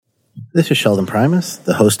This is Sheldon Primus,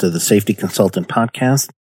 the host of the Safety Consultant Podcast.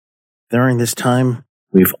 During this time,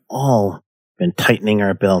 we've all been tightening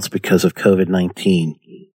our belts because of COVID-19.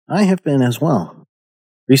 I have been as well.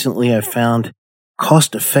 Recently, I've found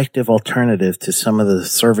cost-effective alternative to some of the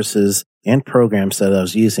services and programs that I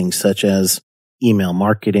was using, such as email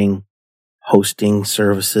marketing, hosting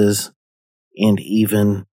services, and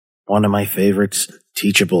even one of my favorites,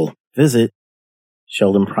 Teachable. Visit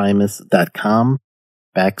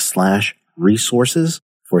sheldonprimus.com/resources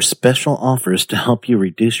for special offers to help you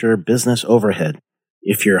reduce your business overhead.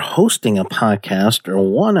 If you're hosting a podcast or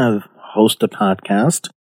want to host a podcast,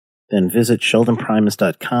 then visit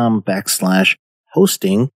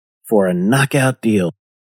sheldonprimus.com/hosting for a knockout deal.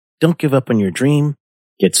 Don't give up on your dream.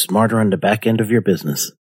 Get smarter on the back end of your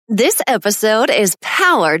business. This episode is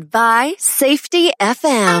powered by Safety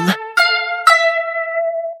FM.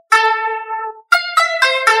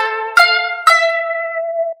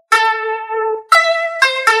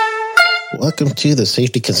 Welcome to the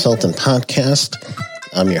Safety Consultant Podcast.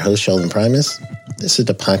 I'm your host, Sheldon Primus. This is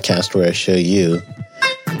the podcast where I show you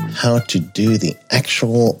how to do the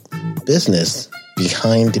actual business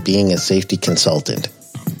behind being a safety consultant.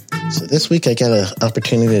 So this week I got an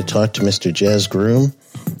opportunity to talk to Mr. Jez Groom.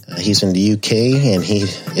 He's in the UK, and he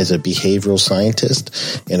is a behavioral scientist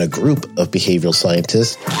in a group of behavioral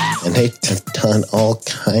scientists, and they've done all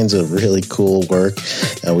kinds of really cool work.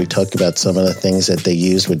 We talked about some of the things that they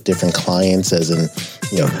use with different clients, as in,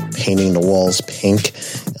 painting the walls pink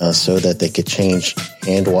so that they could change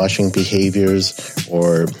hand washing behaviors,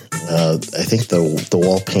 or I think the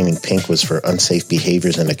wall painting pink was for unsafe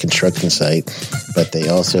behaviors in a construction site, but they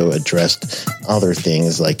also addressed other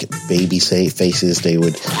things like baby safe faces they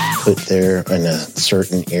would put there in a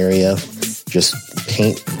certain area, just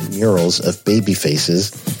paint murals of baby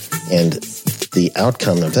faces, and the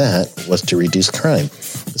outcome of that was to reduce crime.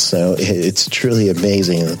 So it's truly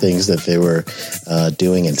amazing the things that they were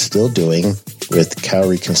doing and still doing with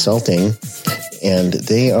Cowrie Consulting. And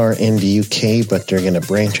they are in the UK, but they're going to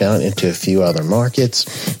branch out into a few other markets.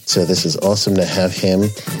 So this is awesome to have him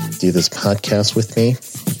do this podcast with me.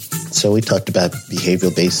 So we talked about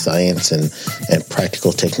behavioral-based science and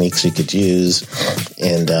practical techniques you could use.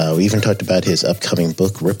 And we even talked about his upcoming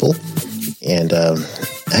book, Ripple. And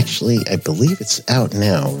actually, I believe it's out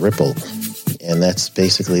now, Ripple. And that's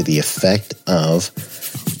basically the effect of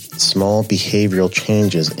small behavioral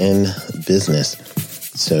changes in business.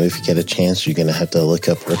 So if you get a chance, you're going to have to look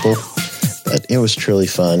up Ripple. But it was truly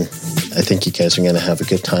fun. I think you guys are going to have a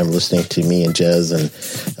good time listening to me and Jez and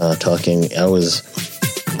talking. I was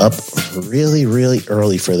up really, really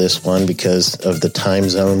early for this one because of the time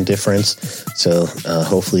zone difference. So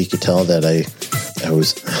hopefully you could tell that I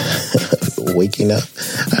was waking up.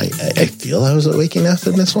 I feel I was waking up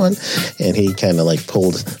in this one. And he kind of like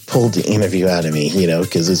pulled the interview out of me,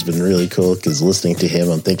 because it's been really cool. Because listening to him,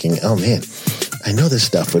 I'm thinking, oh man, I know this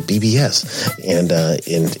stuff with BBS, and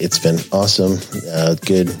it's been awesome.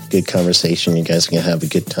 Good conversation. You guys are gonna have a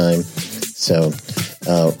good time. So,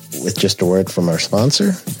 with just a word from our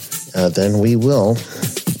sponsor, then we will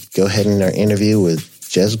go ahead in our interview with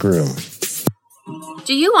Jez Groom.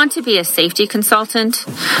 Do you want to be a safety consultant?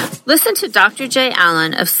 Listen to Dr. Jay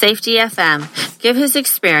Allen of Safety FM give his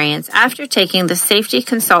experience after taking the Safety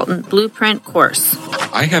Consultant Blueprint course.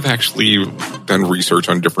 I have actually done research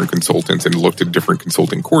on different consultants and looked at different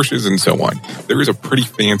consulting courses and so on. There is a pretty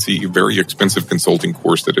fancy, very expensive consulting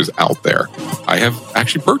course that is out there. I have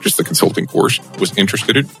actually purchased the consulting course, was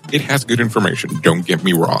interested in it. It has good information, don't get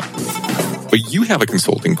me wrong. But you have a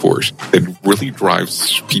consulting course that really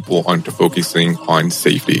drives people onto focusing on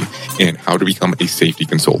safety and how to become a safety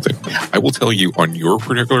consultant. I will tell you, on your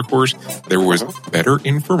particular course, there was better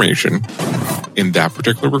information in that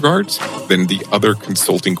particular regards than the other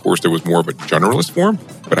consulting course that was more of a generalist form.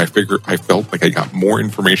 But I felt like I got more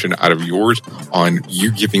information out of yours on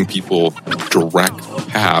you giving people direct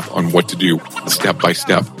path on what to do step by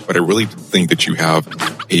step. But I really think that you have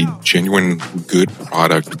a genuine good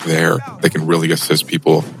product there that can really assist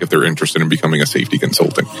people if they're interested in becoming a safety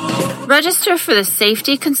consultant. Register for the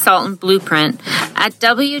Safety Consultant Blueprint at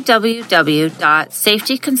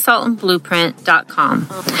www.safetyconsultantblueprint.com.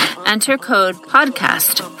 Enter code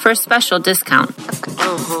PODCAST for a special discount.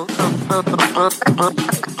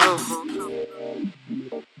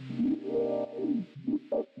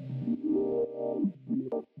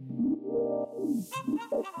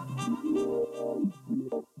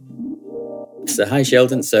 So hi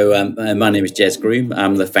Sheldon, my name is Jez Groom.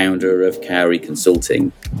 I'm the founder of Cowrie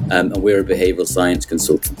Consulting, and we're a behavioural science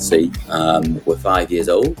consultancy. We're 5 years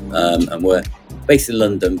old, and we're based in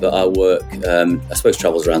London, but our work, I suppose,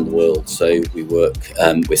 travels around the world. So we work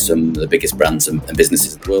with some of the biggest brands and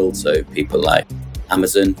businesses in the world. So people like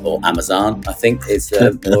Amazon, or Amazon, I think is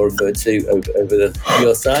more referred to over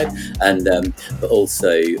your side, and but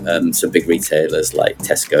also some big retailers like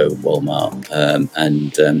Tesco, Walmart,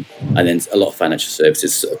 and then a lot of financial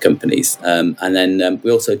services sort of companies, and then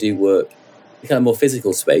we also do work in kind of more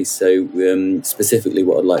physical space. So specifically,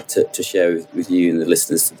 what I'd like to share with you and the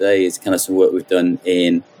listeners today is kind of some work we've done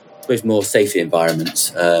in, I suppose, more safety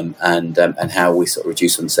environments, and how we sort of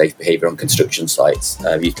reduce unsafe behaviour on construction sites,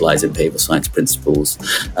 utilising behavioural science principles.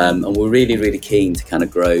 And we're really, really keen to kind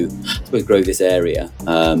of grow this area.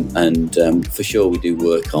 And for sure, we do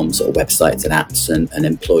work on sort of websites and apps and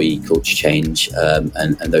employee culture change,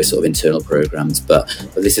 and those sort of internal programmes. But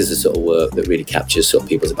this is the sort of work that really captures sort of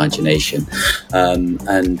people's imagination.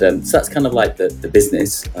 So that's kind of like the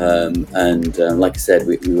business. Like I said,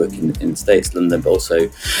 we work in the States, London, but also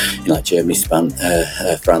like Germany,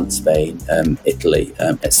 France, Spain, Italy,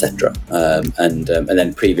 etc. And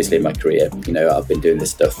then previously in my career, I've been doing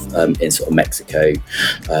this stuff in sort of Mexico,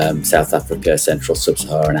 South Africa, Central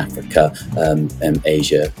Sub-Saharan Africa,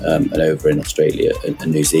 Asia, and over in Australia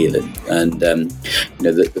and New Zealand. And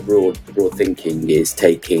the broad thinking is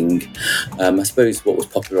taking, I suppose, what was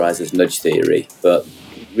popularised as nudge theory, but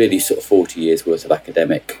really sort of 40 years worth of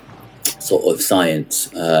academic sort of science,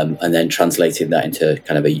 and then translating that into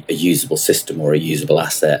kind of a usable system or a usable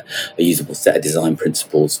asset, a usable set of design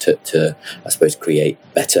principles to I suppose, create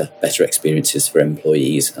better experiences for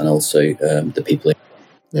employees and also the people.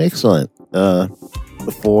 Excellent.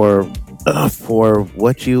 For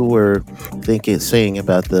what you were saying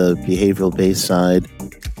about the behavioral based side,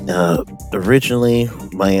 originally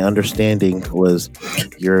my understanding was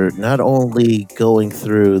you're not only going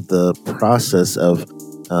through the process of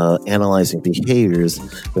analyzing behaviors,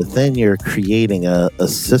 but then you're creating a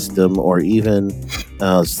system or even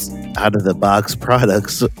out-of-the-box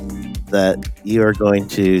products that you are going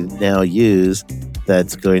to now use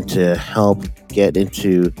that's going to help get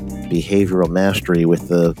into behavioral mastery with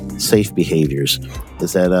the safe behaviors.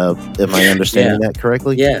 Is that, am I understanding that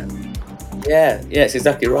correctly? Yeah, it's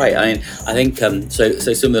exactly right. I think so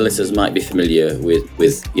some of the listeners might be familiar with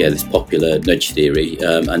this popular nudge theory,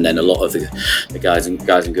 and then a lot of the guys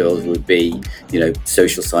and girls would be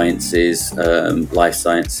social sciences, life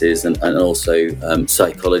sciences, and also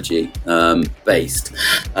psychology based,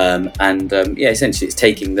 essentially it's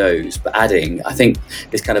taking those but adding, I think,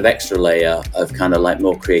 this kind of extra layer of kind of like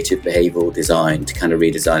more creative behavioural design to kind of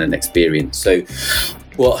redesign an experience. So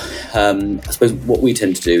what I suppose what we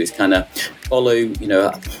tend to do is kind of follow,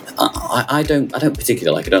 I don't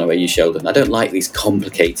particularly like, I don't know about you, Sheldon, I don't like these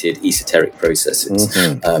complicated esoteric processes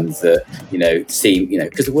that seem,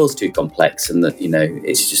 because the world's too complex and that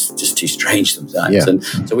it's just too strange sometimes. And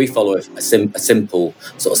so we follow a simple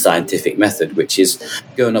sort of scientific method, which is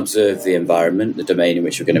go and observe the environment, the domain in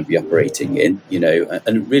which we're going to be operating in,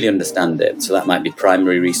 and really understand it. So that might be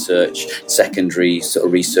primary research, secondary sort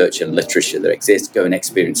of research and literature that exists. Go and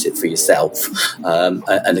experience it for yourself,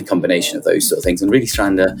 and a combination of those sort of things, and really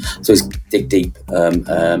trying to dig deep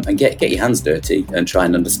and get your hands dirty and try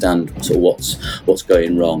and understand sort of what's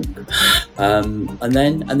going wrong, and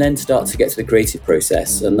then start to get to the creative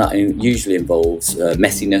process, and that usually involves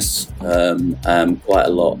messiness, quite a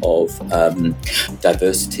lot of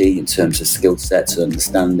diversity in terms of skill sets and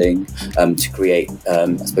understanding, to create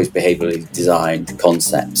I suppose behaviourally designed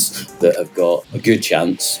concepts that have got a good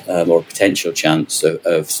chance or a potential chance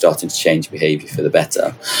of starting to change behaviour for the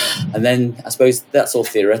better. And then I suppose that's all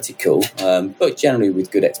theoretical, but generally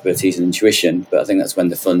with good expertise and intuition. But I think that's when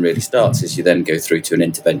the fun really starts, is you then go through to an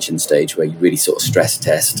intervention stage where you really sort of stress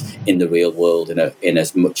test in the real world in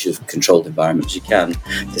as much of a controlled environment as you can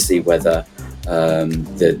to see whether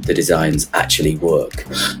the designs actually work,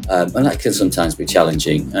 and that can sometimes be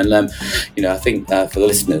challenging. And I think for the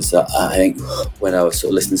listeners, I think when I was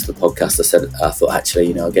sort of listening to the podcast, I thought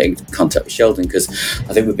actually I'll get in contact with Sheldon, because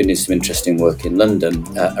I think we've been doing some interesting work in London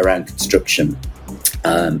around construction.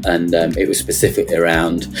 And it was specifically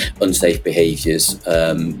around unsafe behaviours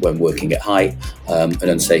when working at height, and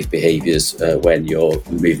unsafe behaviours when you're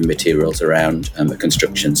moving materials around a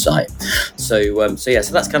construction site. So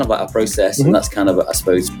that's kind of like our process, and that's kind of, I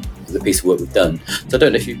suppose, the piece of work we've done. So I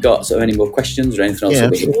don't know if you've got any more questions or anything else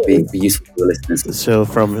that would be useful for the listeners. So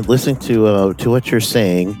from listening to what you're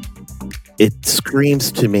saying, it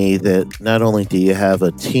screams to me that not only do you have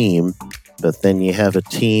a team, but then you have a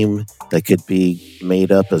team that could be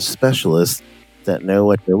made up of specialists that know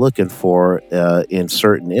what they're looking for in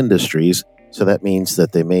certain industries. So that means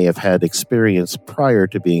that they may have had experience prior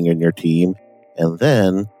to being in your team. And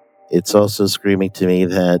then it's also screaming to me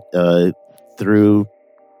that through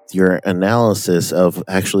your analysis of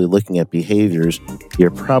actually looking at behaviors,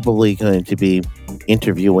 you're probably going to be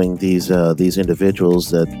interviewing these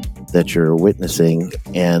individuals that you're witnessing,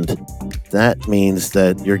 and that means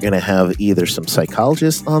that you're going to have either some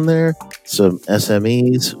psychologists on there, some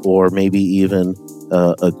SMEs, or maybe even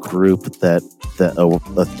a group that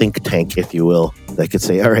a think tank, if you will, that could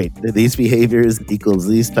say, all right, these behaviors equals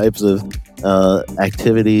these types of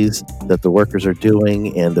activities that the workers are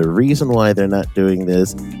doing, and the reason why they're not doing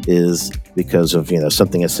this is because of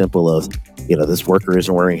something as simple as this worker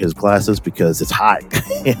isn't wearing his glasses because it's hot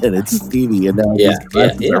and it's steamy, and now his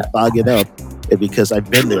glasses are fogging up. And because I've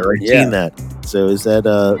been there, I've seen that. So is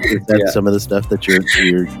that some of the stuff that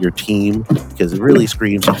your team, because it really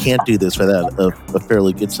screams you can't do this without a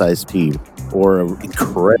fairly good sized team or an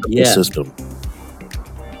incredible system.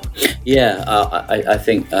 Yeah, I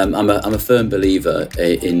think I'm a firm believer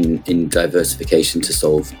in diversification to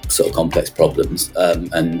solve sort of complex problems, I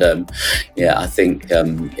think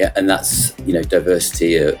and that's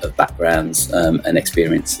diversity of backgrounds and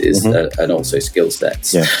experiences and also skill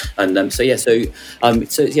sets, and so there's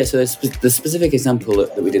the specific example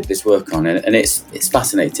that we did this work on, and it's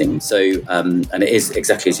fascinating. So and it is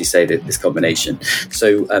exactly as you say, this combination.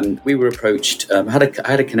 So we were approached. I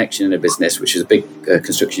had a connection in a business which is a big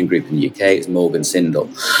construction group in the UK. It's Morgan Sindall.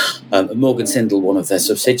 Morgan Sindall, one of their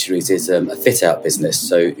subsidiaries, is a fit-out business.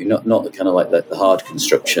 So not kind of like the hard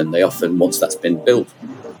construction. They often, once that's been built,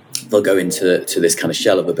 they'll go into this kind of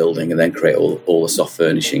shell of a building and then create all the soft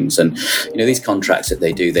furnishings. And these contracts that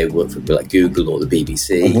they do, they work for like Google or the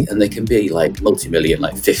BBC, and they can be like multi-million,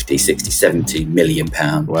 like 50, 60, 70 million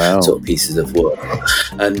pound sort of pieces of work.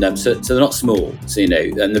 And so they're not small. So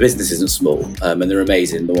and the business isn't small, and they're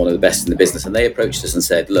amazing. They're one of the best in the business. And they approached us and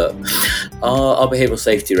said, look, our behavioural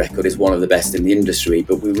safety record is one of the best in the industry,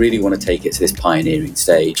 but we really want to take it to this pioneering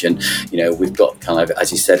stage. And we've got kind of,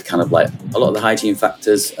 as you said, kind of like a lot of the hygiene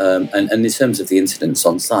factors. And in terms of the incidents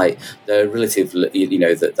on site, they're relatively,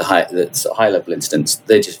 the high level incidents,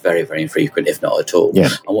 they're just very, very infrequent, if not at all. Yeah.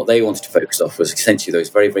 And what they wanted to focus off was essentially those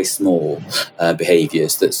very, very small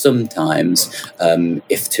behaviours that sometimes,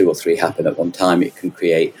 if 2 or 3 happen at one time, it can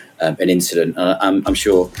create an incident. I'm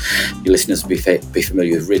sure your listeners will be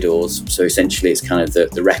familiar with RIDDORs. So essentially, it's kind of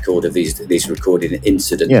the record of these recorded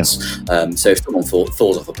incidents. So if someone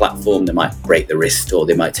falls off a platform, they might break the wrist or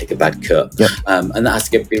they might take a bad cut, and that has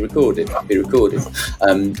to be recorded.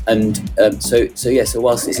 So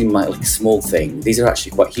whilst it seems like a small thing, these are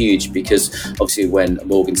actually quite huge, because obviously when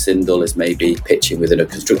Morgan Sindall is maybe pitching within a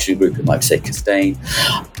construction group, it might say Costain,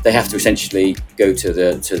 they have to essentially go to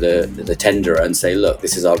the tenderer and say, look,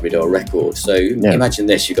 this is our RIDDOR record. So imagine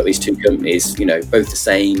this, you've got these 2 companies, both the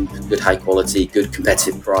same, good high quality, good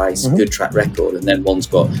competitive price, good track record, and then one's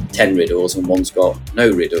got 10 RIDDORs and one's got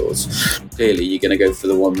no RIDDORs. Clearly you're going to go for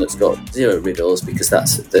the one that's got 0 RIDDORs, because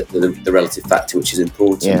that's the relative factor which is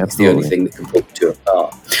important. It's the only thing that can put the 2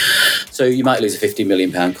 apart. So you might lose a £50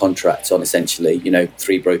 million contract on essentially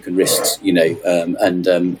 3 broken wrists,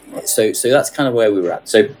 so that's kind of where we were at.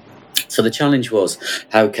 So the challenge was,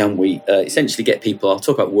 how can we essentially get people, I'll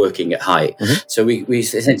talk about working at height. So we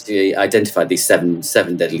essentially identified these seven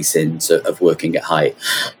deadly sins of working at height.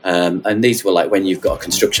 And these were like when you've got a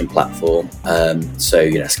construction platform, a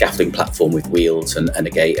scaffolding platform with wheels and a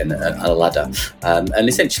gate and a ladder. And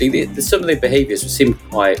essentially some of the behaviours seem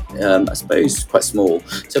quite, I suppose, quite small.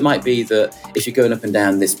 So it might be that if you're going up and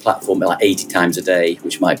down this platform like 80 times a day,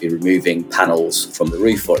 which might be removing panels from the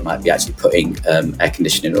roof, or it might be actually putting air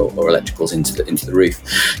conditioning or electricals into the roof,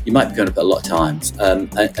 you might be going up a lot of times.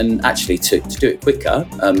 And actually, to do it quicker,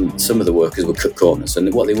 some of the workers would cut corners,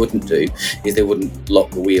 and what they wouldn't do is they wouldn't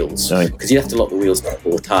lock the wheels, because you have to lock the wheels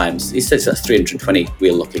 4 times. He says that's 320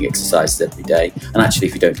 wheel locking exercises every day, and actually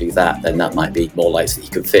if you don't do that, then that might be more lights that you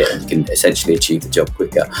can fit, and you can essentially achieve the job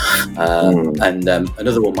quicker. And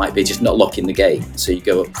another one might be just not locking the gate, so you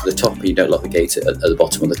go up to the top and you don't lock the gate at the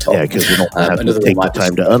bottom of the top. Yeah, because you don't have to take the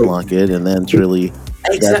time to unlock it, and then it's really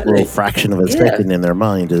that little fraction of a second in their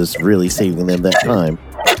mind is really saving them that time.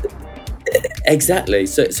 Exactly.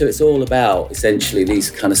 So it's all about essentially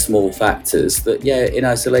these kind of small factors that, in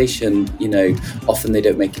isolation, often they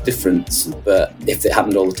don't make a difference. But if it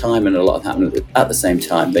happened all the time and a lot happened at the same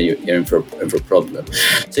time, then you're in for a problem.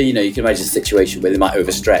 So, you can imagine a situation where they might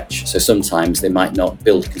overstretch. So sometimes they might not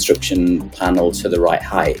build a construction panel to the right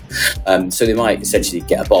height. So they might essentially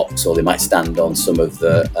get a box, or they might stand on some of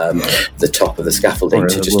the top of the scaffolding or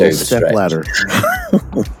to just overstretch. Step ladder.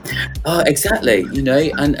 Exactly.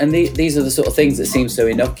 These are the sort of things that seem so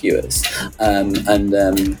innocuous,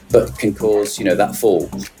 but can cause that fall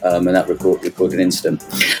and that recorded incident.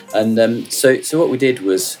 And so what we did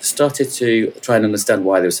was started to try and understand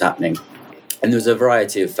why this was happening. And there was a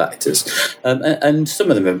variety of factors, and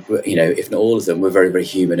some of them, if not all of them, were very, very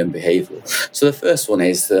human and behavioural. So the first one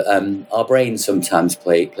is that our brains sometimes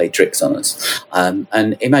play tricks on us.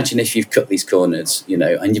 And imagine if you've cut these corners,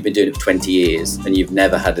 and you've been doing it for 20 years and you've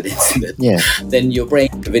never had an incident. Yeah. Then your brain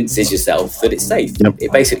convinces yourself that it's safe. Yep.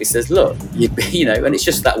 It basically says, look, and it's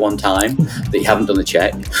just that one time that you haven't done the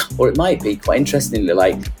check. Or it might be, quite interestingly,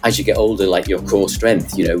 like as you get older, like your core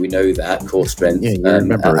strength. We know that core strength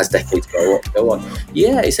as decades go on.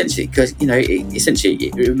 Yeah, essentially, because you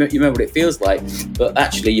remember what it feels like, but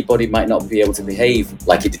actually your body might not be able to behave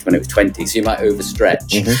like it did when it was 20. So you might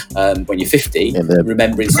overstretch when you're 50,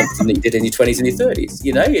 remembering something that you did in your 20s and your 30s.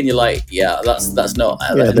 And you're like, yeah, that's not.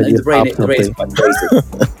 Yeah, and the brain is quite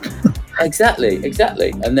crazy. Exactly.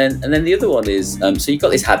 And then the other one is so you've got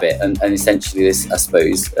this habit and essentially this, I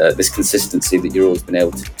suppose, this consistency that you've always been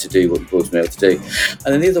able to do what you've always been able to do.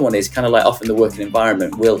 And then the other one is kind of like often the working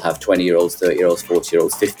environment will have 20-year-olds, 30-year-olds,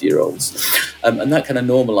 40-year-olds, 50-year-olds. And that kind of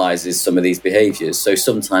normalises some of these behaviours. So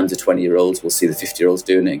sometimes the 20-year-olds will see the 50-year-olds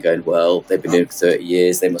doing it and going, well, they've been doing it for 30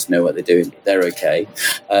 years, they must know what they're doing, they're okay.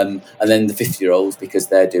 And then the 50-year-olds, because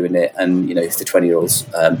they're doing it, and if the 20-year-olds,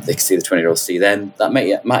 they can see the 20-year-olds see them, that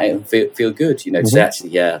might feel good, to say actually,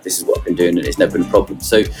 yeah, this is what I've been doing and it's never been a problem.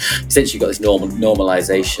 So essentially you've got this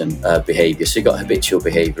normalisation behaviour. So you've got habitual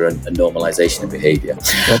behaviour and normalisation of behaviour.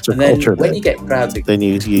 That's a and culture. Then when you get crowds, then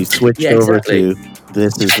you switch over to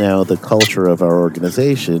this is now the culture of our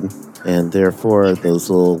organization, and therefore those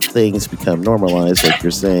little things become normalized, like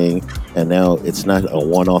you're saying, and now it's not a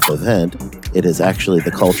one-off event. It is actually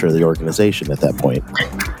the culture of the organization at that point.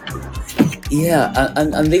 Yeah,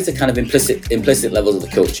 and these are kind of implicit levels of the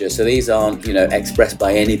culture. So these aren't, expressed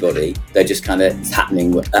by anybody. They're just kind of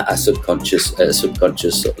happening at a subconscious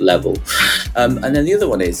level. And then the other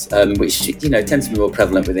one is, which tends to be more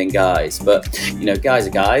prevalent within guys. But guys are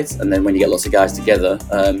guys, and then when you get lots of guys together,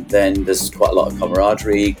 then there's quite a lot of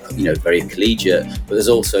camaraderie. Very collegiate. But there's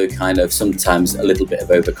also kind of sometimes a little bit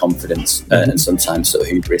of overconfidence and sometimes sort of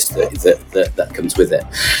hubris that comes with it.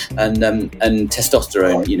 And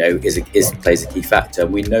testosterone, plays a key factor.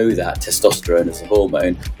 And we know that testosterone as a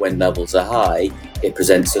hormone, when levels are high, it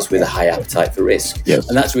presents us with a high appetite for risk. Yes.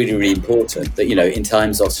 And that's really, really important that, in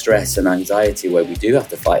times of stress and anxiety where we do have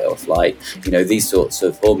to fight or flight, these sorts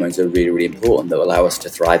of hormones are really, really important that allow us to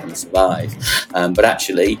thrive and survive. But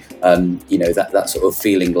actually, that sort of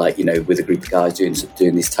feeling like, with a group of guys doing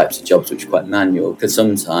these types of jobs, which are quite manual, can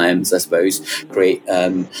sometimes, I suppose, create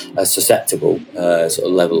a susceptible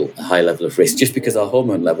high level of risk just because our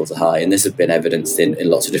hormone levels are high. And this has been evidenced in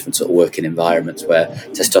lots of different sort of working environments where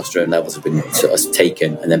testosterone levels have been sort of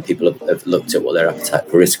taken, and then people have looked at what their appetite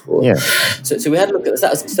for risk was. Yeah. So we had a look at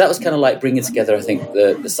this. That was kind of like bringing together, I think,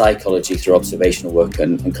 the psychology through observational work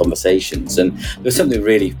and conversations. And there was something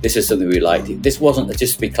this is something we liked. This wasn't,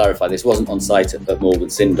 just to be clarified, this wasn't on site at Morgan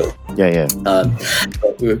Sindall. Yeah.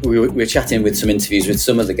 But we were chatting with some interviews with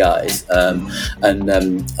some of the guys, and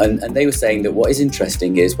they were saying that what is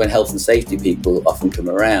interesting is when health and safety people often come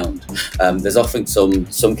around, there's often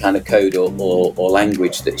some kind of code or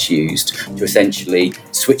language that's used to essentially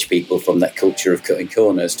switch people from that culture of cutting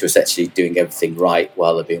corners to essentially doing everything right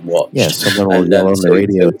while they're being watched. Yeah, someone will yell on the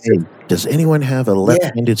radio, hey, does anyone have a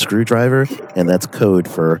left-handed screwdriver? And that's code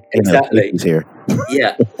for here.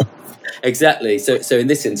 Yeah. Exactly. So in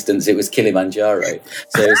this instance, it was Kilimanjaro.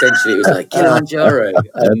 So essentially, it was like Kilimanjaro,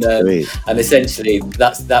 and essentially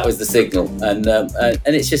that was the signal. And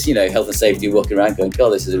it's just health and safety walking around going,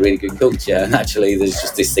 God, this is a really good culture. And actually, there's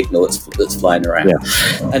just this signal that's flying around.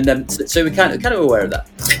 Yeah. And so we're kind of aware of that.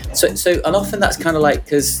 So and often that's kind of like,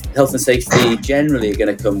 because health and safety generally are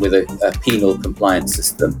going to come with a penal compliance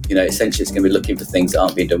system. Essentially, it's going to be looking for things that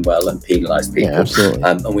aren't being done well and penalise people. Yeah, absolutely.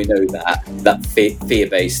 And we know that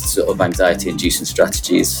fear-based sort of anxiety-inducing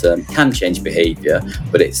strategies can change behaviour,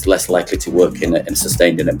 but it's less likely to work in a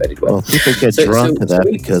sustained and embedded way. Well, people get drawn to that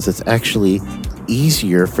because it's actually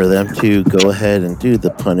easier for them to go ahead and do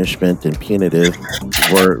the punishment and punitive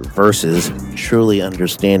versus truly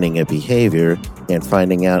understanding a behavior and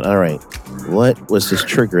finding out, all right, what was this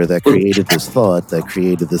trigger that created this thought, that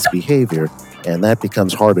created this behavior? And that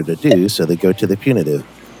becomes harder to do, so they go to the punitive.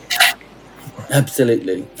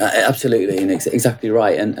 Absolutely, and exactly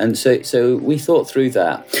right. And so we thought through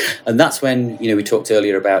that, and that's when we talked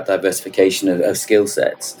earlier about diversification of skill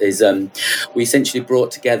sets. Is we essentially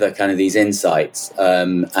brought together kind of these insights,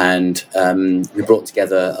 and we brought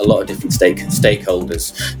together a lot of different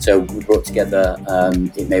stakeholders. So we brought together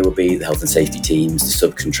it may well be the health and safety teams, the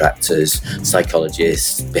subcontractors,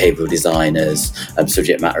 psychologists, behavioural designers,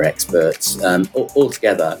 subject matter experts, all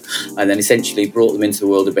together, and then essentially brought them into the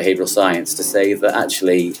world of behavioural science to say that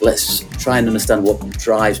actually let's try and understand what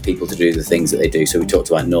drives people to do the things that they do. So we talked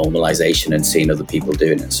about normalization and seeing other people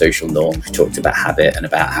doing it, social norms. We talked about habit and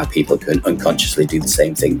about how people can unconsciously do the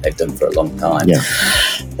same thing they've done for a long time. Yeah.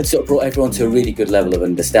 And sort of brought everyone to a really good level of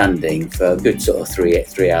understanding for a good sort of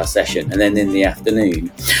three-hour session. And then in the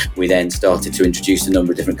afternoon, we then started to introduce a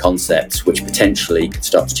number of different concepts which potentially could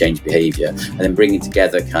start to change behaviour, and then bringing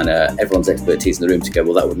together kind of everyone's expertise in the room to go,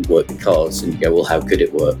 well, that wouldn't work because, and you go, well, how could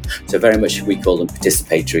it work? So very much we call them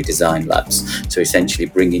participatory design labs. So essentially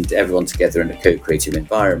bringing everyone together in a co-creative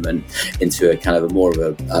environment into a kind of a more of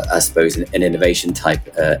a, I suppose, an innovation type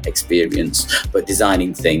experience, but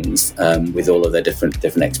designing things with all of their different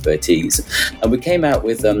expertise. And we came out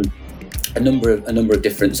with a number of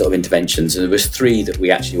different sort of interventions, and there was 3 that we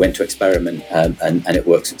actually went to experiment, and it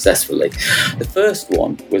worked successfully. The first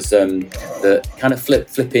one was the kind of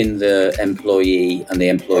flipping the employee and the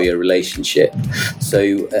employer relationship.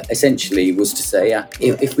 So essentially was to say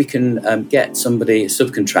if we can get somebody, a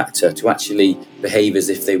subcontractor, to actually behave as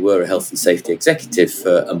if they were a health and safety executive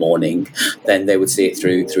for a morning, then they would see it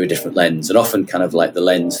through a different lens, and often kind of like the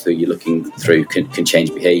lens that you're looking through can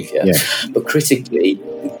change behaviour. Yeah. But critically,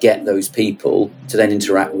 get those people to then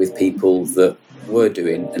interact with people that were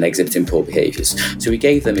doing and exhibiting poor behaviours. So we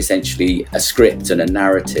gave them essentially a script and a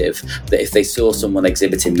narrative that if they saw someone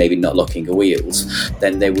exhibiting maybe not locking her wheels,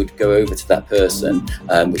 then they would go over to that person,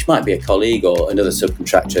 which might be a colleague or another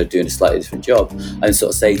subcontractor doing a slightly different job, and sort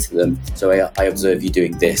of say to them, so I observe you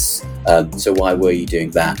doing this, so why were you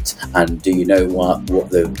doing that? And do you know what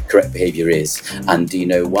the correct behaviour is? And do you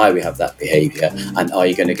know why we have that behaviour? And are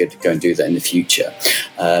you going to go and do that in the future?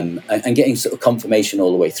 And getting sort of confirmation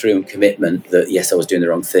all the way through, and commitment that yes, I was doing the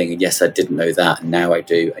wrong thing, and yes, I didn't know that, and now I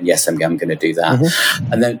do, and yes, I'm going to do that.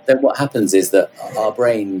 Mm-hmm. And then what happens is that our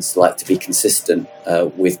brains like to be consistent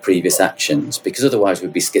with previous actions, because otherwise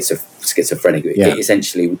we'd be schizophrenic. Yeah. It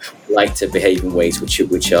essentially like to behave in ways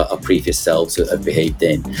which our previous selves have behaved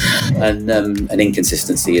in, and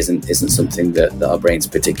inconsistency isn't something that our brains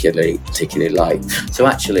particularly like. So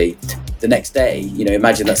actually, the next day,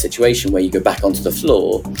 imagine that situation where you go back onto the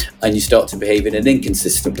floor and you start to behave in an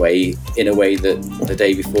inconsistent way, in a way that the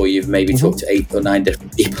day before you've maybe talked to 8 or 9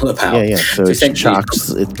 different people about. Yeah. So it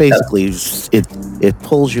shocks. It basically it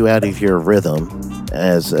pulls you out of your rhythm,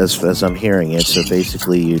 as I'm hearing it. So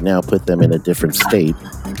basically, you now put them in a different state.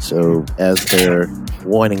 So as they're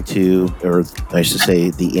wanting to, or I should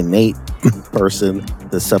say, the innate person,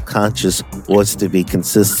 the subconscious wants to be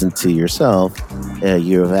consistent to yourself,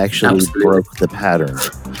 you have actually broke the pattern.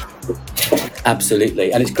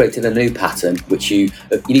 Absolutely, and it's created a new pattern which you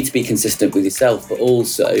need to be consistent with yourself, but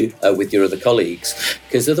also with your other colleagues,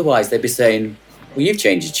 because otherwise they'd be saying, well, you've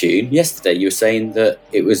changed your tune. Yesterday you were saying that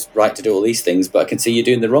it was right to do all these things, but I can see you're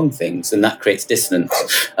doing the wrong things, and that creates dissonance.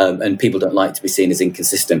 And people don't like to be seen as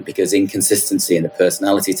inconsistent, because inconsistency in a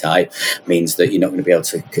personality type means that you're not going to be able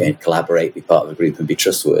to collaborate, be part of a group, and be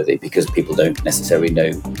trustworthy, because people don't necessarily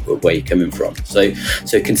know where you're coming from. So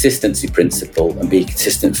consistency principle, and being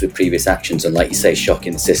consistent with previous actions, and like you say,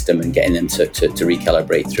 shocking the system and getting them to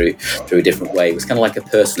recalibrate through a different way, was kind of like a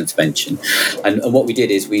personal intervention. And what we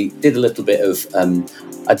did is we did a little bit of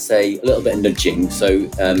I'd say a little bit of nudging. So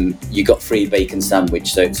you got free bacon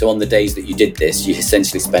sandwich. So on the days that you did this, you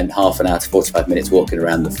essentially spent half an hour to 45 minutes walking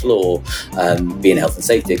around the floor, being a health and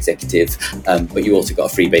safety executive, but you also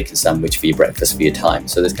got a free bacon sandwich for your breakfast for your time.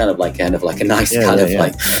 So there's kind of like a nice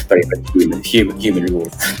like very, very human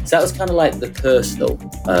reward. So that was kind of like the personal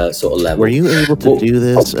sort of level. Were you able to do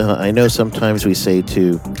this? I know sometimes we say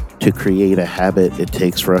to create a habit, it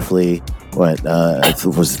takes roughly it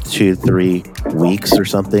was 2-3 weeks or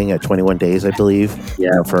something, at 21 days, I believe,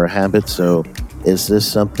 for a habit. So is this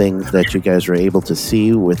something that you guys are able to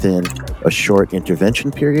see within a short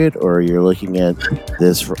intervention period, or you're looking at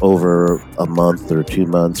this for over a month or 2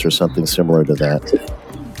 months or something similar to that?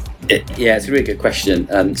 Yeah, it's a really good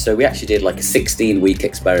question. So we actually did like a 16-week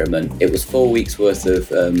experiment. It was 4 weeks worth of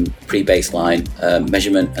pre-baseline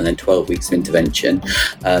measurement and then 12 weeks of intervention.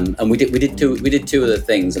 And we did two other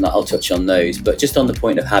things, and I'll touch on those. But just on the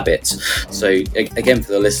point of habits. So again,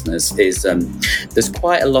 for the listeners, is there's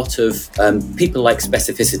quite a lot of people like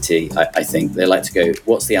specificity. I think they like to go,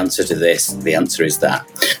 "What's the answer to this?" The answer is that,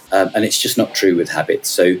 and it's just not true with habits.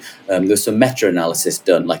 So there's some meta-analysis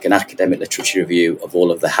done, like an academic literature review of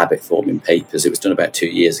all of the habit-forming papers. It was done about 2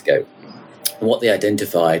 years ago. And what they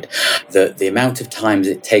identified, that the amount of times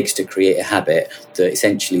it takes to create a habit, that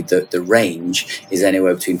essentially the range is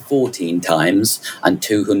anywhere between 14 times and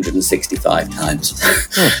 265 times.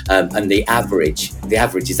 And the average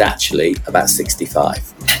is actually about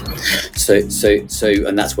 65. So,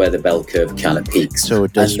 and that's where the bell curve kind of peaks. So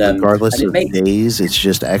it does, regardless of days, it's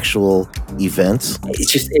just actual events?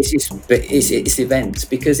 It's events,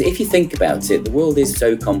 because if you think about it, the world is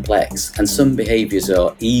so complex, and some behaviours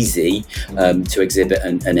are easy to exhibit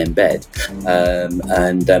and embed,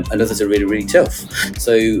 and others are really, really tough.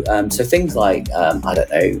 So things like I don't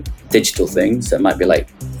know, digital things that might be like,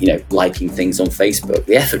 liking things on Facebook,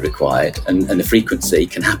 the effort required and the frequency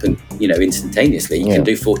can happen, instantaneously. You can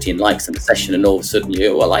do 14 likes in a session and all of a sudden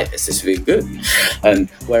this is really good.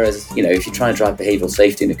 Whereas, if you're trying to drive behavioural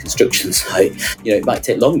safety in a construction site, it might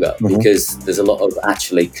take longer because there's a lot of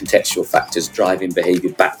actually contextual factors driving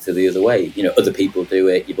behaviour back to the other way. Other people do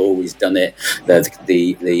it, you've always done it,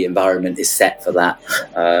 the environment is set for that.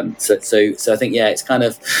 So I think, it's kind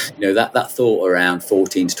of, that thought around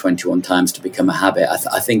 14 to 21 times to become a habit,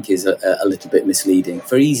 I think is a little bit misleading.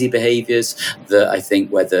 For easy behaviours, that I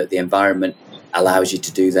think whether the environment allows you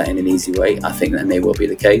to do that in an easy way, I think that may well be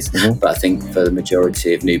the case. But I think for the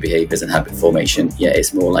majority of new behaviours and habit formation,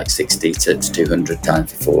 it's more like 60 to 200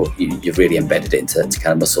 times before you've really embedded it into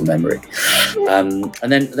kind of muscle memory. And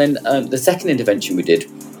then the second intervention we did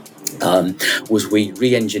was we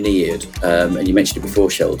re-engineered, and you mentioned it before,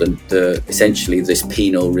 Sheldon, essentially this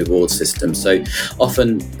penal reward system. So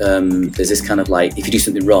often there's this kind of like, if you do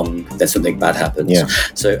something wrong, then something bad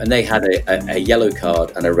happens. And they had a yellow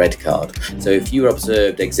card and a red card. So if you were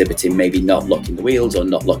observed exhibiting maybe not locking the wheels or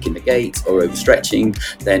not locking the gate or overstretching,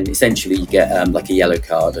 then essentially you get like a yellow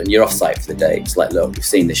card and you're off site for the day. It's like, look, we've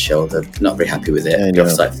seen this, Sheldon, not very happy with it. You're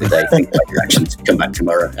off site for the day. Think about your actions. Come back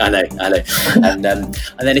tomorrow. I know. And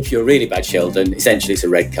then if you're really bad, Sheldon, essentially it's a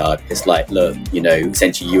red card. It's like, look,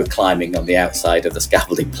 essentially you were climbing on the outside of the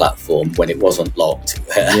scaffolding platform when it wasn't locked,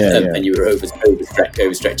 and you were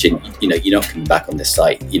overstretching. You're not coming back on this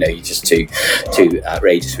site. You're just too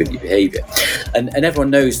outrageous with your behaviour, and everyone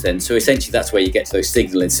knows then. So essentially that's where you get to those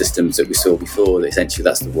signalling systems that we saw before. That essentially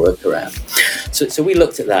that's the workaround. So we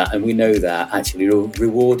looked at that, and we know that actually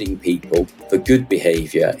rewarding people for good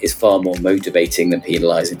behaviour is far more motivating than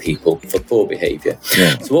penalising people for poor behaviour.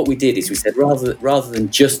 So what we did is we said, rather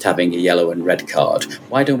than just having a yellow and red card,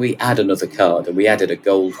 why don't we add another card? And we added a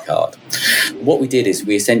gold card. What we did is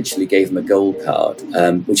we essentially gave them a gold card,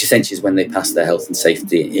 which essentially is when they passed their health and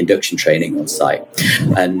safety induction training on site.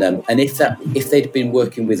 And if they'd been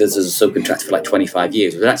working with us as a subcontractor for like 25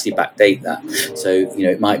 years, we would actually backdate that. So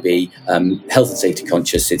it might be health and safety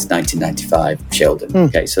conscious since 1995, Sheldon.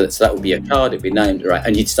 Okay, so that would be a card. It'd be named right,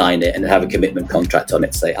 and you'd sign it and have a commitment contract on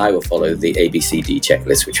it. Say, I will follow the ABCD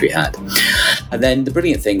checklist, which we had. And then the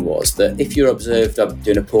brilliant thing was that if you're observed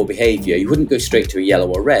doing a poor behaviour, you wouldn't go straight to a yellow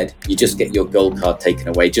or red. You just get your gold card taken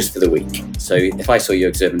away just for the week. So if I saw you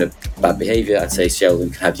observing a bad behaviour, I'd say, Sheldon,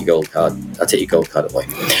 can have your gold card. I'll take your gold card away.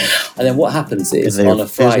 And then what happens is on a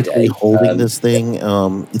Friday, holding this thing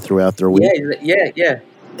throughout their week.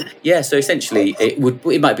 Yeah, so essentially it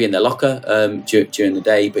might be in their locker during the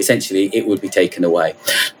day, but essentially it would be taken away.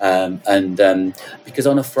 Because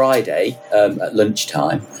on a Friday at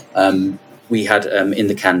lunchtime, we had in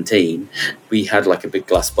the canteen, we had like a big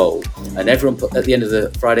glass bowl, and everyone at the end of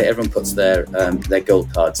the Friday, everyone puts their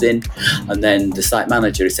gold cards in, and then the site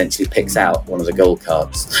manager essentially picks out one of the gold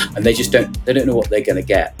cards, and they don't know what they're going to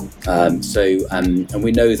get. And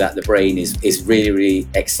we know that the brain is really, really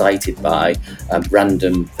excited by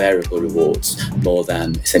random variable rewards more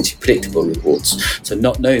than essentially predictable rewards. So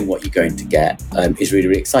not knowing what you're going to get is really,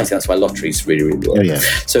 really exciting. That's why lotteries really, really work.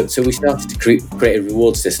 So we started to create a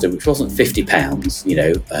reward system, which wasn't £50.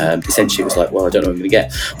 Essentially it was like, well, I don't know what I'm going to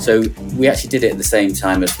get. So we actually did it at the same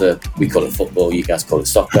time as we call it football, you guys call it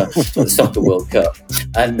soccer, the Soccer World Cup.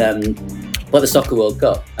 And the Soccer World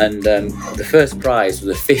Cup, and the first prize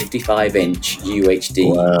was a 55-inch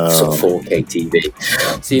UHD sort of 4K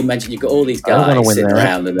TV. So you imagine you've got all these guys sitting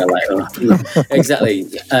around, and they're like, exactly.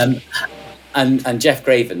 And Jeff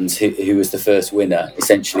Cravens, who was the first winner,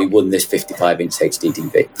 essentially won this 55-inch HD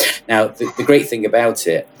TV. Now, the great thing about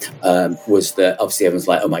it was that obviously everyone's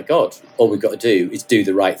like, oh my God, all we've got to do is do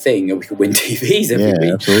the right thing and we can win TVs every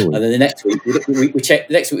week. Absolutely. And then the next week,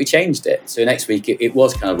 we changed it. So next week, it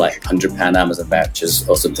was kind of like £100 Amazon vouchers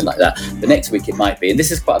or something like that. The next week it might be, and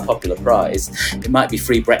this is quite a popular prize, it might be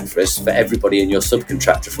free breakfast for everybody in your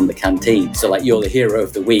subcontractor from the canteen. So like you're the hero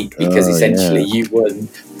of the week because essentially you won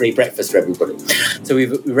free breakfast for everybody. So we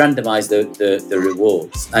randomised the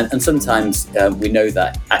rewards, and sometimes we know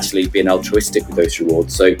that actually being altruistic with those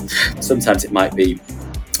rewards. So sometimes it might be,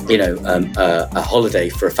 a holiday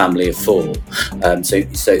for a family of 4. So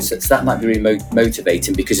that might be really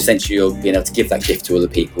motivating because essentially you're being able to give that gift to other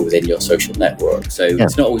people within your social network. So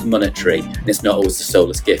it's not always monetary and it's not always a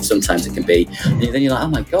soulless gift. Sometimes it can be, and then you're like, oh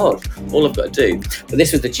my God, all I've got to do. But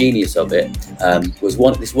this was the genius of it.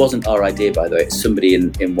 This wasn't our idea, by the way. It's somebody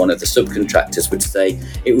in one of the subcontractors would say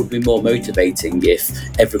it would be more motivating if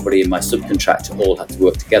everybody in my subcontractor all had to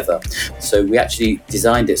work together. So we actually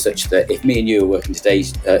designed it such that if me and you are working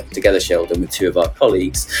together, Sheldon, with 2 of our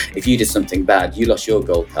colleagues, if you did something bad, you lost your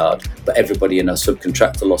gold card, but everybody in our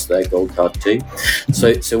subcontractor lost their gold card too.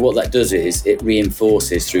 So what that does is it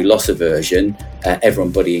reinforces through loss aversion,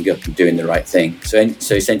 everyone buddying up and doing the right thing. So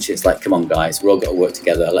essentially it's like, come on guys, we're all got to work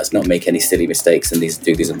together. Let's not make any silly mistakes and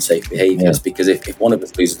do these unsafe behaviours, because if one of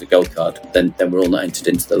us loses the gold card, then we're all not entered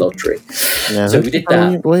into the lottery. Yeah, so we did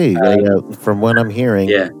that. From what I'm hearing,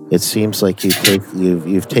 it seems like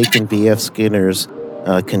you've taken B.F. Skinner's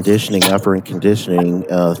operant conditioning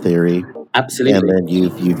theory, absolutely, and then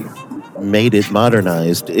you've made it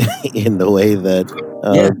modernized in the way that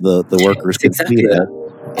the workers can see that,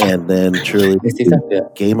 and then truly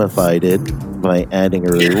gamified it by adding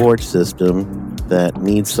a reward system that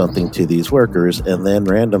means something to these workers, and then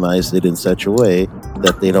randomized it in such a way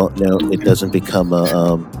that they don't know, it doesn't become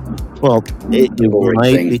it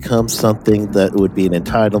might become something that would be an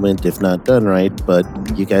entitlement if not done right, but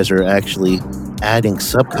you guys are actually adding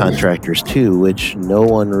subcontractors too, which no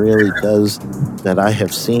one really does that I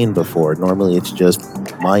have seen before. Normally it's just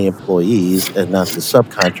my employees and not the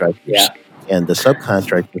subcontractors. Yeah. And the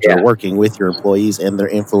subcontractors are working with your employees and they're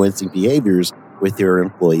influencing behaviors with your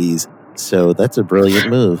employees. So that's a brilliant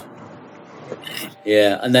move.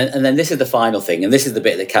 Yeah, and then this is the final thing, and this is the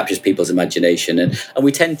bit that captures people's imagination. And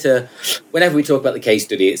we tend to, whenever we talk about the case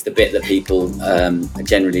study, it's the bit that people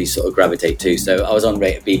generally sort of gravitate to. So I was on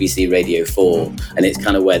BBC Radio 4, and it's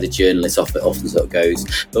kind of where the journalist often sort of goes.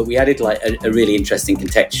 But we added like a really interesting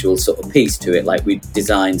contextual sort of piece to it. Like we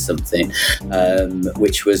designed something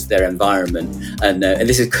which was their environment, and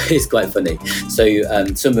this is quite funny. So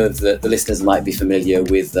some of the listeners might be familiar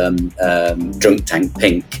with Drunk Tank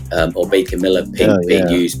Pink or Baker Miller Pink. Being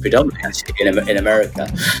used predominantly actually in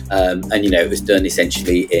America, and it was done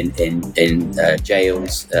essentially in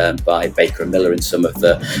jails by Baker and Miller, and some of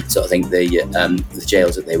the sort of the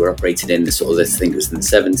jails that they were operated in. I think it was in the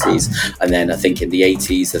 70s, and then I think in the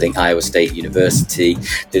 80s, I think Iowa State University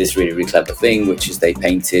did this really, really clever thing, which is they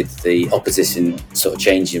painted the opposition sort of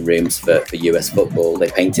changing rooms for US football. They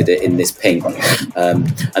painted it in this pink,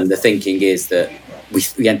 and the thinking is that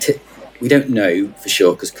we don't know for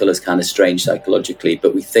sure because colour's kind of strange psychologically,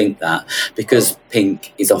 but we think that because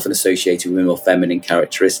pink is often associated with more feminine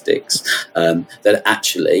characteristics, that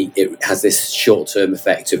actually it has this short-term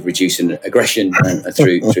effect of reducing aggression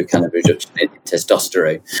through kind of reduction in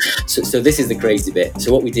testosterone. So this is the crazy bit.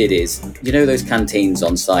 So what we did is, those canteens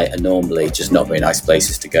on site are normally just not very nice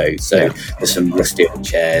places to go. So there's some rusty old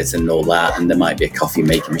chairs and all that, and there might be a coffee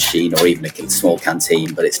making machine or even a small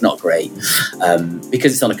canteen, but it's not great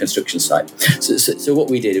because it's on a construction site. So what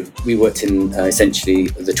we did, we worked in essentially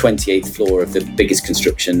the 28th floor of the biggest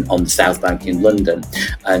construction on the South Bank in London,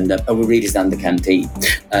 and we redesigned the canteen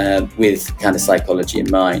with kind of psychology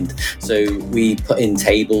in mind. So we put in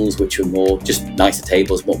tables which were more just nicer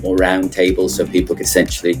tables, more round tables, so people could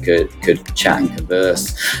chat and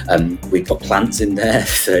converse. We put plants in there,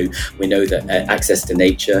 so we know that access to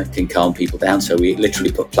nature can calm people down. So we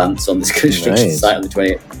literally put plants on this construction site on the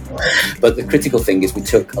 28th. But the critical thing is we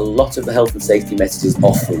took a lot of the health and safety messages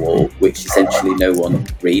off the wall, which essentially no one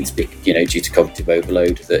reads, due to cognitive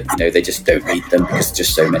overload, that they just don't read them because there's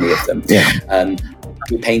just so many of them.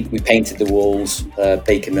 we painted the walls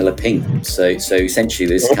Baker Miller pink. So essentially,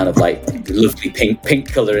 there's kind of like lovely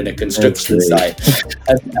pink colour in a construction site,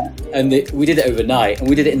 and we did it overnight, and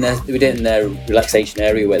we did it in their relaxation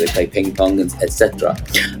area where they play ping pong and etc.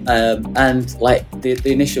 And like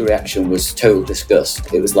the initial reaction was total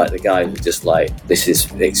disgust. It was like the guy was just like, "This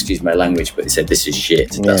is, excuse my language," but he said, "This is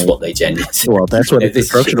shit." That's what they genuinely said. Well, that's what a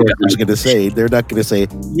construction worker is going to say. They're not going to say,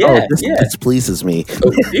 this pleases me.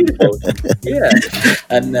 Oh, beautiful. Yeah.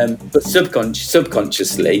 And but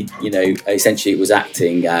subconsciously, essentially it was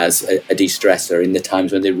acting as a de-stressor in the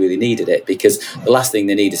times when they really needed it, because the last thing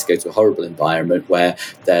they need is to go to a horrible environment where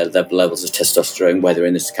their levels of testosterone, whether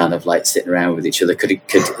in this kind of like sitting around with each other, could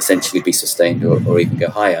essentially be sustained or even go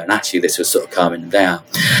higher. And actually this was sort of calming them down.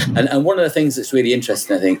 And one of the things that's really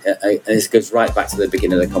interesting, I think, and this goes right back to the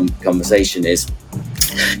beginning of the conversation, is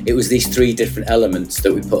it was these three different elements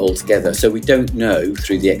that we put all together. So we don't know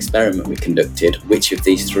through the experiment we conducted which of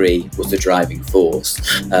these three was the driving force.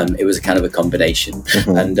 It was a kind of a combination,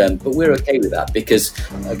 but we're okay with that, because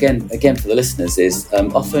again for the listeners, is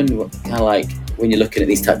often kind of like when you're looking at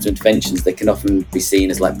these types of interventions, they can often be seen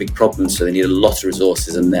as like big problems, so they need a lot of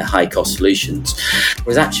resources and they're high cost solutions.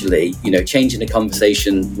 Whereas actually, changing the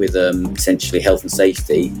conversation with essentially health and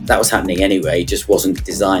safety, that was happening anyway, just wasn't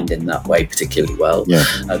designed in that way particularly well.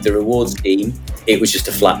 The reward scheme, it was just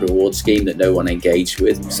a flat reward scheme that no one engaged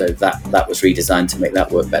with, so that was redesigned to make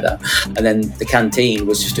that work better. And then the canteen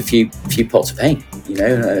was just a few pots of paint,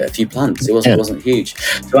 a few plants. It wasn't huge.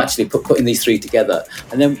 So actually putting these three together,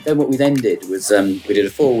 and then what we then did was we did a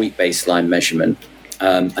 4-week baseline measurement.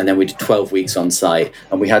 And then we did 12 weeks on site,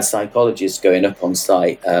 and we had psychologists going up on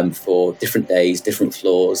site for different days, different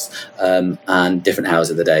floors, and different hours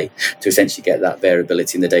of the day, to essentially get that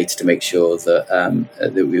variability in the data, to make sure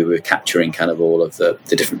that we were capturing kind of all of the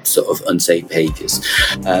different sort of unsafe behaviours.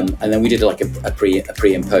 And then we did like a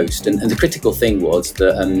pre and post. And the critical thing was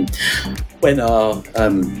that when our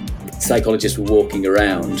psychologists were walking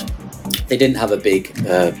around, they didn't have a big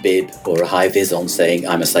bib or a high vis on saying,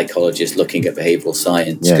 "I'm a psychologist looking at behavioural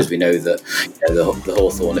science," because we know that the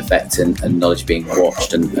Hawthorne effect and knowledge being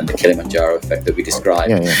watched and the Kilimanjaro effect that we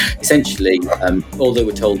described. Essentially, all they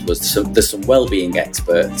were told was there's some well-being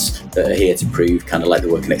experts that are here to prove kind of like the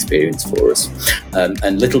working experience for us.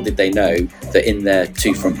 And little did they know that in their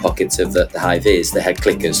two front pockets of the high vis, they had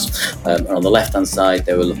clickers. And on the left-hand side,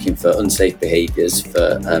 they were looking for unsafe behaviours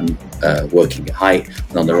for working at height,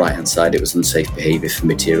 and on the right-hand side, it was unsafe behaviour for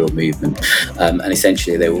material movement. And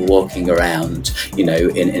essentially, they were walking around, in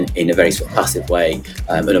a very sort of passive way,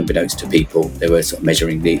 and unbeknownst to people, they were sort of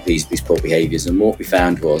measuring these poor behaviours. And what we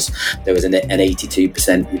found was there was an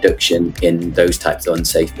 82% reduction in those types of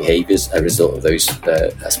unsafe behaviours as a result of those,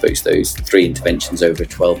 those three interventions over a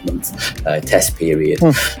 12-month test period.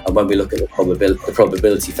 And when we look at the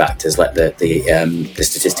probability factors, like the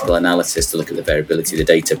statistical analysis to look at the variability of the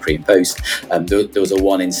data pre and post, there was a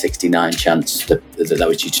 1 in 69 chance that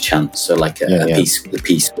was due to chance. So like the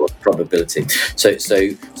p-score probability. So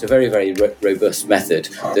very, very robust method.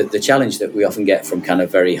 The challenge that we often get from kind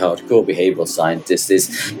of very hardcore behavioural scientists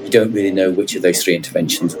is you don't really know which of those three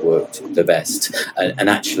interventions worked the best. And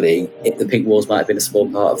actually, the pink walls might have been a small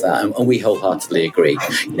part of that. And we wholeheartedly agree.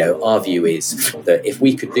 Our view is that if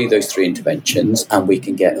we could do those three interventions and we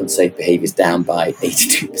can get unsafe behaviours down by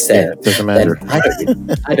 82%, it doesn't matter.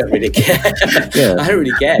 I don't really care. I don't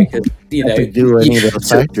really care, because to do any of those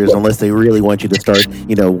factors unless they really want you to start,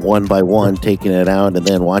 one by one, taking it out and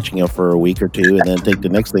then watching it for a week or two, and then take the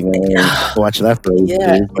next thing and watch that for a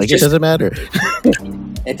week. It doesn't matter.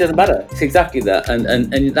 It doesn't matter. It's exactly that,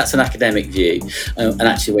 and that's an academic view. And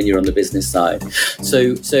actually, when you're on the business side,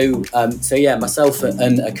 so myself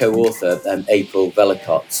and a co-author, April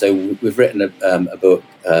Vellacott. So we've written a book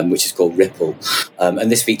which is called Ripple,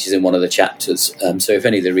 and this features in one of the chapters. So if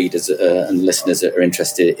any of the readers and listeners are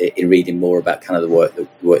interested in reading more about kind of the work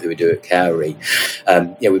that we do at Cowrie,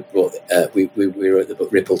 we wrote the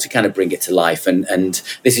book Ripple to kind of bring it to life, and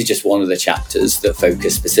this is just one of the chapters that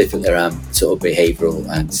focus specifically around sort of behavioural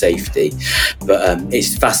and safety. But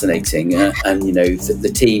it's fascinating, and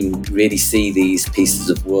the team really see these pieces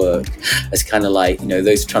of work as kind of like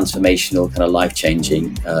those transformational, kind of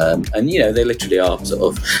life-changing, and they literally are sort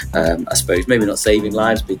of I suppose maybe not saving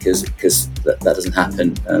lives, because that doesn't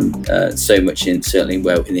happen so much certainly in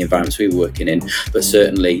the environments we were working in, but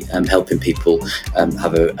certainly helping people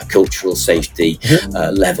have a cultural safety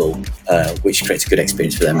level which creates a good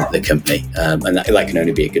experience for them at the company, and that can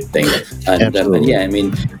only be a good thing.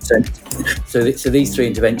 So these three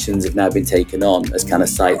interventions have now been taken on as kind of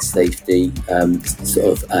site safety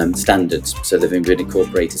sort of standards. So they've been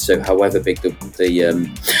incorporated. So however big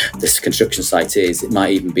the this construction site is. It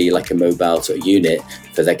might even be like a mobile sort of unit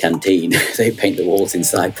for their canteen. They paint the walls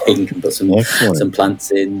inside pink and put some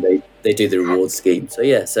plants in. They do the reward scheme. So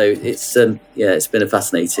it's been a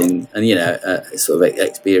fascinating and sort of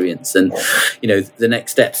experience. And the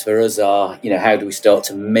next steps for us are how do we start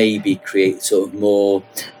to maybe create sort of more,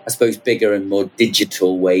 I suppose, bigger and more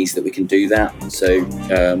digital ways that we can do that. So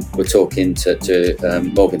we're talking to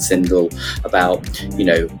Morgan Sindel about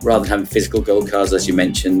rather than having physical gold cards as you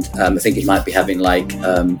mentioned, I think it might be having like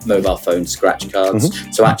mobile phone scratch cards.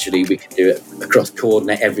 Mm-hmm. So actually we can do it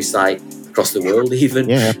coordinate every site across the world even.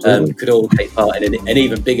 Could all take part in an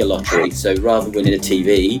even bigger lottery. So rather than winning a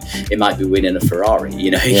TV, it might be winning a Ferrari.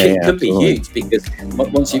 It could be huge, because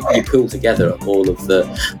once you pull together all of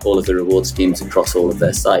the reward schemes across all of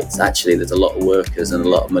their sites, actually there's a lot of workers and a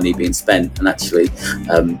lot of money being spent, and actually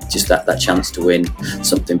just that chance to win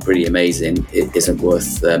something pretty amazing, it isn't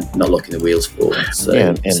worth not locking the wheels for. So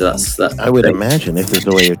that's I would imagine if there's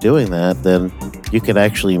a way of doing that, then you could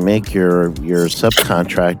actually make your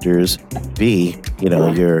subcontractors be,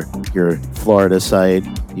 your Florida site,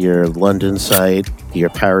 your London site, your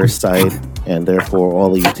Paris site, and therefore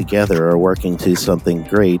all of you together are working to something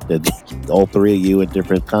great that all three of you in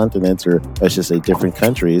different continents, or I should say different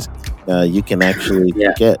countries, you can actually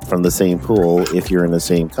get from the same pool if you're in the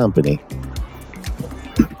same company.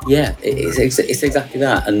 Yeah, it's exactly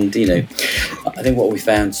that. And, I think what we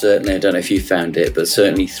found, certainly, I don't know if you found it, but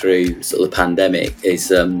certainly through sort of the pandemic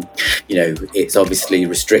is, it's obviously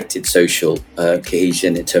restricted social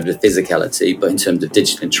cohesion in terms of physicality, but in terms of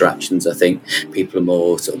digital interactions, I think people are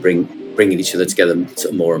more sort of bringing each other together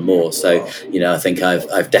sort of more and more. So, I think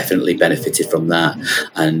I've definitely benefited from that.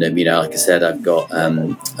 And, like I said, I've got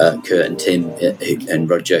Kurt and Tim and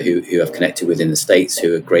Roger who I've connected with in the States,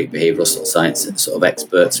 who are great behavioural science sort of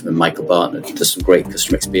experts, and Michael Barton does some great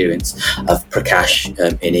customer experience. I've Prakash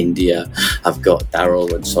in India. I've got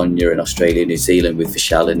Daryl and Sonia in Australia, New Zealand, with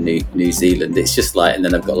Vishal in New Zealand. It's just like, and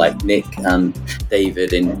then I've got like Nick and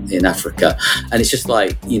David in Africa. And it's just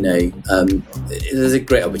like, there's a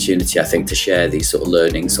great opportunity, I think, to share these sort of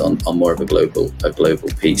learnings on more of a global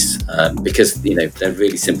piece, because they're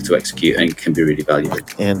really simple to execute and can be really valuable.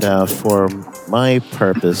 And for my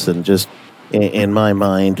purpose, and just in my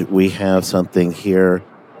mind, we have something here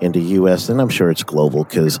in the U.S., and I'm sure it's global,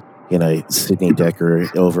 because Sidney Decker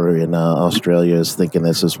over in Australia is thinking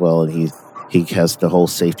this as well, and he has the whole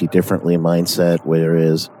safety differently mindset,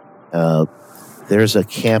 whereas there's a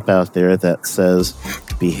camp out there that says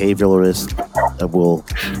behavioralists will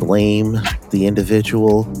blame the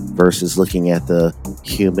individual versus looking at the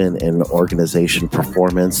human and organization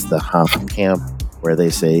performance, the HOP camp, where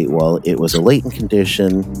they say, well, it was a latent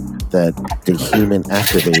condition that the human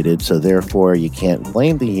activated, so therefore you can't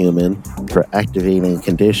blame the human for activating a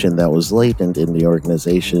condition that was latent in the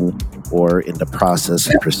organization or in the process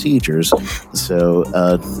and procedures. So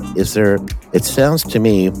it sounds to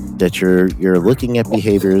me that you're looking at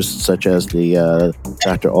behaviors such as the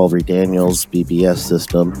Dr. Aubrey Daniels BBS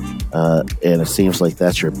system, and it seems like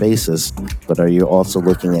that's your basis, but are you also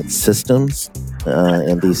looking at systems,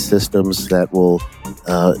 and these systems that will,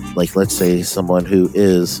 like let's say someone who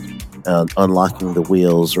is unlocking the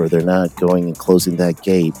wheels, or they're not going and closing that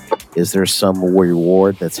gate, is there some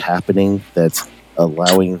reward that's happening that's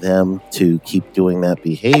allowing them to keep doing that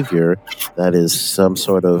behavior, that is some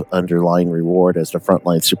sort of underlying reward as the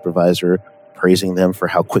frontline supervisor, praising them for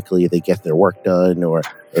how quickly they get their work done, or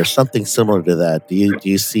something similar to that? Do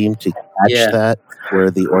you seem to catch that,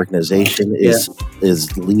 where the organization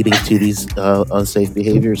is leading to these unsafe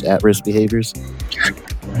behaviors, at-risk behaviors?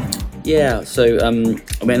 Yeah, so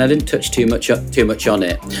I didn't touch too much on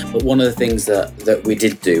it, but one of the things that we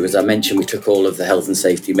did do, as I mentioned, we took all of the health and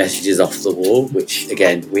safety messages off the wall, which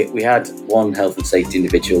again, we had one health and safety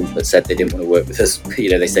individual that said they didn't want to work with us.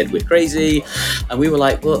 They said we're crazy, and we were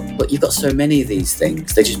like, well, but you've got so many of these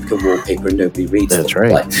things, they just become wallpaper and nobody reads them. That's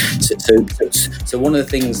right. Like, so one of the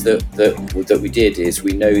things that we did is,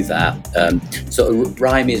 we know that sort of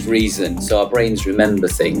rhyme is reason, so our brains remember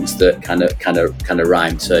things that kind of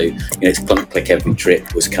rhyme. So it's clunk click every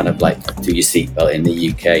trip was kind of like do your seatbelt in the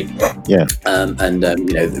UK. Yeah.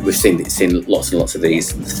 We've seen lots and lots of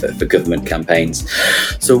these for government campaigns.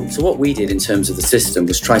 So what we did in terms of the system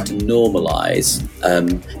was try to normalise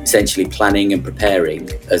essentially planning and preparing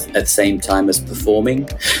at the same time as performing,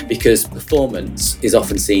 because performance is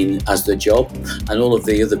often seen as the job, and all of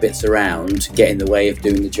the other bits around get in the way of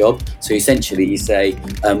doing the job. So essentially you say,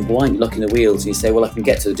 why aren't you locking the wheels? And you say, well, I can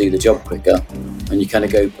get to do the job quicker. And you kind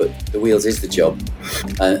of go, but the wheels is the job.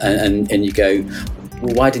 And you go,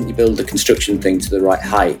 well, why didn't you build the construction thing to the right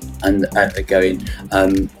height? And they're going,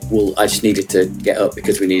 well, I just needed to get up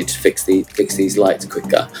because we needed to fix these lights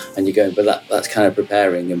quicker. And you're going, but that's kind of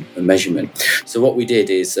preparing and measurement. So what we did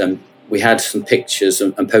is we had some pictures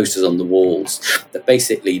and posters on the walls that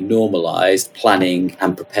basically normalised planning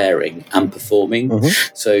and preparing and performing.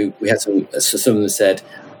 Mm-hmm. So we had some that said,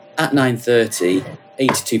 at 9:30,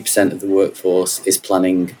 82% of the workforce is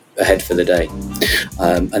planning ahead for the day,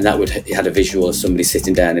 and that had a visual of somebody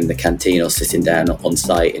sitting down in the canteen or sitting down on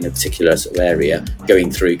site in a particular sort of area,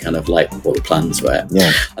 going through kind of like what the plans were.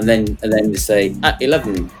 Yeah. And then they say at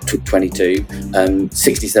 11:22,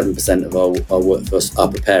 67% of our workforce are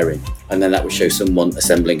preparing, and then that would show someone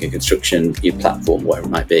assembling a construction platform, whatever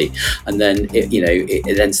it might be. And then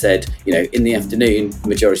it then said, in the afternoon, the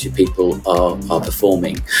majority of people are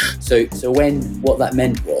performing. So when what that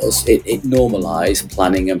meant was it normalised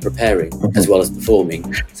planning and preparing as well as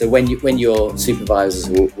performing. So when your supervisors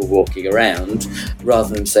were walking around,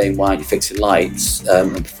 rather than saying, why aren't you fixing lights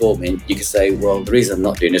and performing, you could say, well, the reason I'm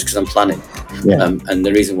not doing it is because I'm planning. Yeah. And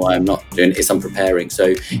the reason why I'm not doing it is I'm preparing.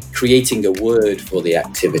 So creating a word for the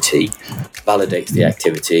activity validates the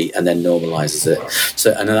activity and then normalizes it.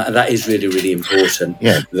 So and that is really, really important.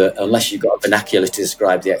 Yeah. That unless you've got a vernacular to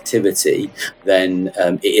describe the activity, then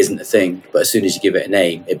it isn't a thing. But as soon as you give it a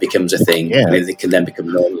name, it becomes a thing, and it can then become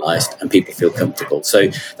normalized, and people feel comfortable. So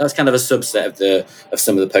that's kind of a subset of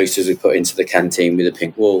some of the posters we put into the canteen with the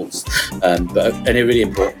pink walls, but a really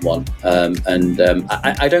important one.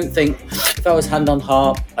 I don't think, if I was hand on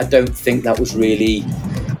heart, I don't think that was really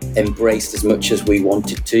embraced as much as we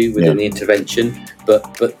wanted to within the intervention,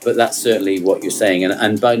 but that's certainly what you're saying,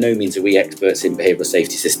 and by no means are we experts in behavioural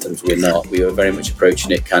safety systems. We're not. We were very much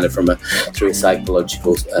approaching it kind of through a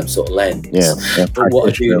psychological sort of lens. But what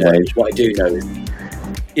I do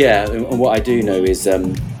know is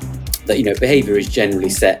that behaviour is generally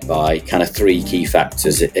set by kind of three key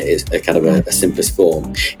factors. It is a kind of a simplest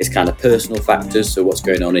form. It's kind of personal factors, so what's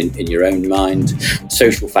going on in your own mind;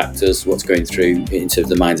 social factors, what's going through into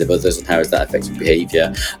the minds of others and how is that affecting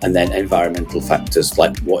behaviour; and then environmental factors,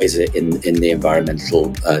 like what is it in the environmental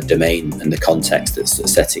domain and the context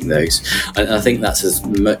that's setting those. And I think that's as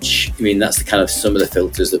much. I mean, that's the kind of some of the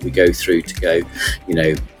filters that we go through to go,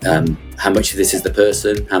 how much of this is the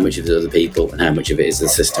person, how much of it is other people, and how much of it is the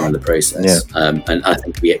system and the process. And I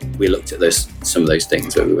think we looked at some of those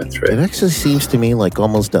things when we went through it. It actually seems to me like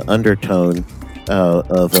almost an undertone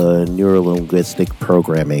of neuro-linguistic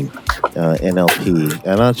programming, NLP.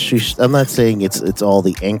 And I'm not saying it's all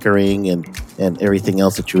the anchoring and everything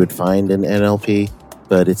else that you would find in NLP,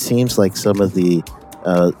 but it seems like some of the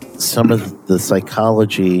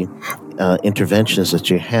psychology interventions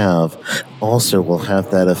that you have also will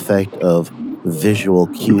have that effect of visual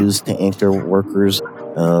cues to anchor workers.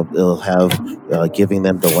 It'll have giving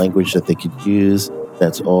them the language that they could use.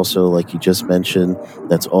 That's also, like you just mentioned,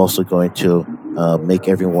 that's also going to make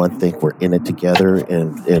everyone think we're in it together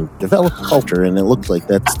and develop culture. And it looks like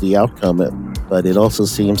that's the outcome. But it also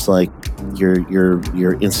seems like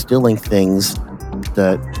you're instilling things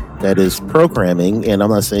that is programming, and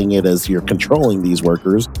I'm not saying it as you're controlling these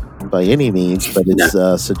workers by any means, but it's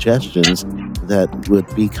suggestions that would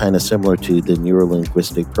be kind of similar to the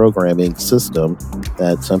neuro-linguistic programming system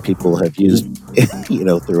that some people have used,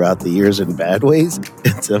 throughout the years in bad ways,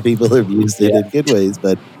 and some people have used it in good ways.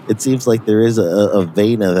 But it seems like there is a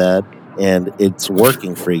vein of that, and it's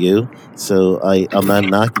working for you. So I'm not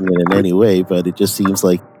knocking it in any way, but it just seems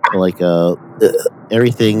like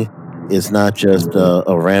everything is not just a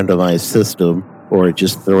randomized system or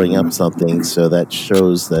just throwing up something. So that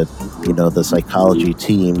shows that, the psychology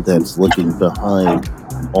team that's looking behind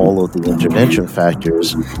all of the intervention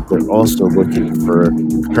factors, they're also looking for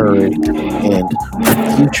current and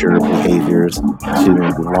future behaviors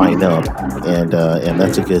to line up. And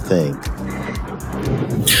that's a good thing.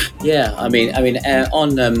 Yeah, I mean,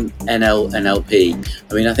 on NLP,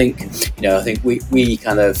 I think we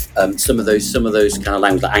kind of some of those kind of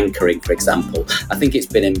language, like anchoring, for example. I think it's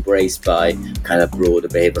been embraced by kind of broader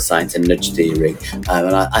behavioural science and nudge theory,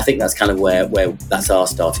 and I think that's kind of where that's our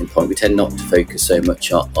starting point. We tend not to focus so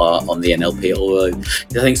much on the NLP, although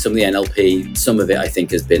I think some of the NLP, some of it I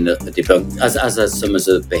think has been debunked, as some of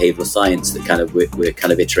the behavioural science that kind of we're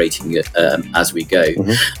kind of iterating it as we go.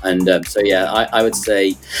 Mm-hmm. And I would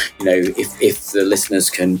say, if the listeners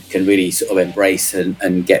can really sort of embrace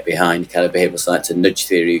and get behind kind of behavioral science and nudge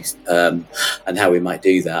theory, and how we might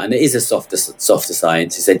do that. And it is a softer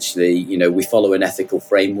science. Essentially, you know, we follow an ethical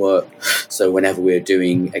framework. So whenever we're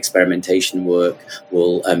doing experimentation work,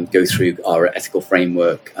 we'll go through our ethical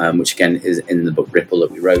framework, which again is in the book Ripple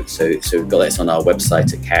that we wrote. So we've got this on our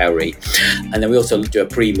website at Cowrie. And then we also do a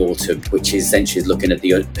pre-mortem, which is essentially looking at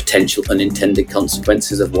the potential unintended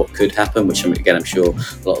consequences of what could happen, which again, I'm sure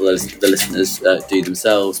a lot of the listeners do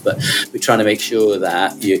themselves. But we're trying to make sure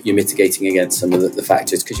that you're mitigating against some of the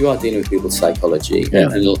factors, because you are dealing with people's psychology. Yeah.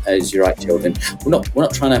 And as you're right, children, we're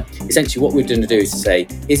not trying to, essentially what we're going to do is to say,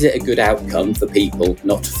 is it a good outcome for people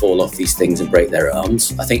not to fall off these things and break their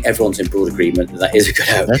arms? I think everyone's in broad agreement that is a good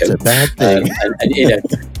outcome. That's a bad thing. And you know,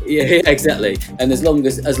 yeah, exactly. And as long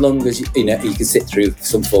as you know, you can sit through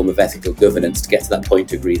some form of ethical governance to get to that point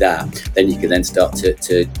to agree that, then you can then start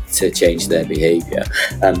to change their behaviour.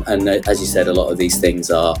 And as you said, a lot of these things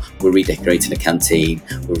are, we're redecorating a canteen,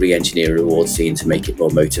 we're re-engineering a reward scene to make it more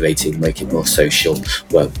motivating, make it more social,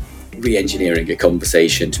 we're re-engineering a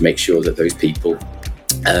conversation to make sure that those people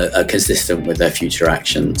are consistent with their future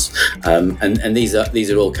actions, and these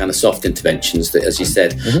are all kind of soft interventions that, as you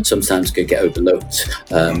said, sometimes could get overlooked,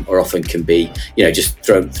 or often can be, you know, just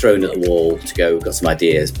thrown at the wall to go, we've got some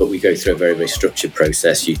ideas, but we go through a very, very structured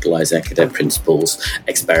process, utilise academic principles,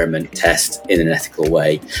 experiment, test in an ethical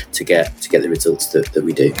way to get the results that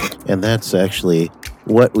we do. And that's actually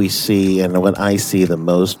what we see, and what I see the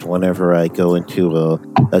most whenever I go into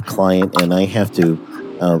a client, and I have to.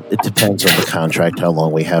 It depends on the contract, how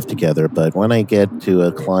long we have together. But when I get to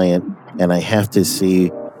a client and I have to see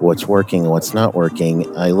what's working and what's not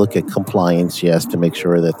working, I look at compliance, yes, to make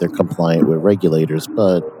sure that they're compliant with regulators.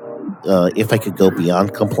 But if I could go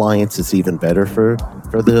beyond compliance, it's even better for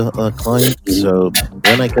the client. So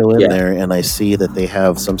when I go in there and I see that they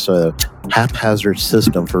have some sort of haphazard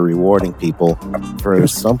system for rewarding people, for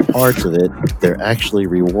some parts of it, they're actually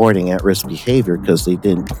rewarding at-risk behavior because they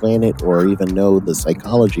didn't plan it or even know the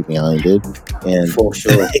psychology behind it. And for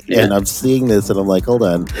sure, and I'm seeing this and I'm like, hold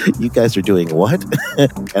on, you guys are doing what?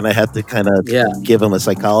 And I have to kind of give them a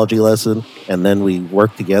psychology lesson, and then we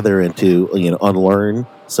work together into, you know, unlearn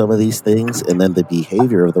some of these things, and then the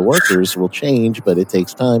behavior of the workers will change, but it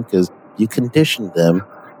takes time because you condition them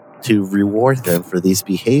to reward them for these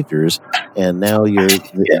behaviors, and now you're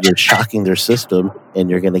shocking their system, and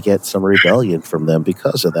you're going to get some rebellion from them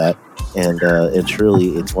because of that. And truly,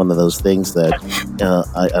 it's one of those things that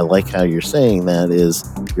I like how you're saying that is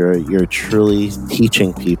you're truly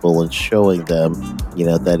teaching people and showing them, you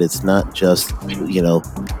know, that it's not just, you know,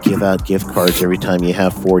 give out gift cards every time you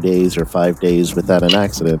have 4 days or 5 days without an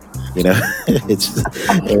accident. You know, it's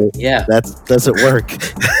that doesn't work.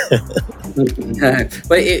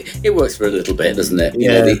 But it works for a little bit, doesn't it?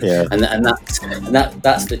 And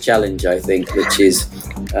that's the challenge, I think, which is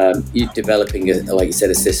you developing, like you said,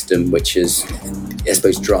 a system which is, I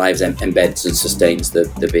suppose, drives, embeds, and sustains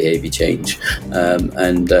the behaviour change.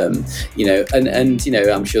 You know, and you know,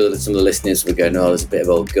 I'm sure that some of the listeners were going, "Oh, there's a bit of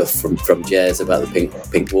old guff from Jez about the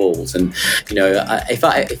pink walls." And you know, if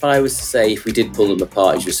I was to say, if we did pull them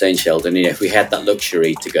apart, as you're saying, Sheldon, you know, if we had that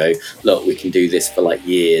luxury to go, look, we can do this for like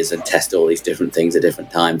years and test all these different things at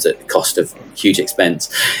different times at the cost of huge expense.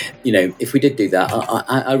 You know, if we did do that,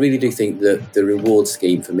 I really do think that the reward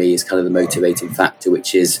scheme for me is kind of the motivating factor,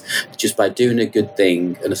 which is just by doing a good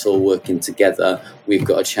thing and us all working together, we've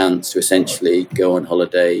got a chance to essentially go on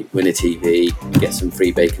holiday, win a TV, get some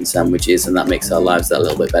free bacon sandwiches, and that makes our lives that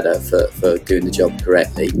little bit better for doing the job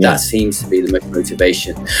correctly. That seems to be the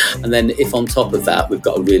motivation. And then if on top of that we've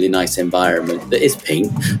got a really nice environment that is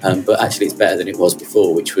pink, but actually it's better than it was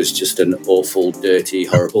before, which was just an awful, dirty,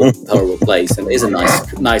 horrible place. And it is a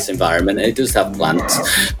nice environment, and it does have plants.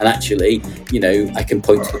 And actually, you know, I can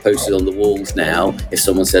point to the posters on the walls now. If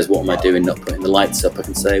someone says, "What am I doing not putting the lights up?" I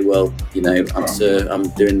can say, "Well, you know, I'm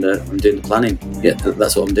doing the planning. Yeah,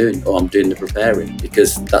 that's what I'm doing, or I'm doing the preparing,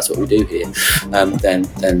 because that's what we do here."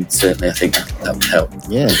 Then certainly I think that would help.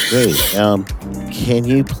 Yeah, great. Can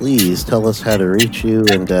you please tell us how to reach you,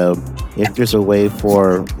 and if there's a way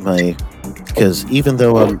for because even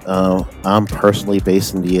though I'm personally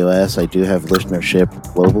based in the U.S., I do have listenership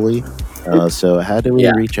globally. So how do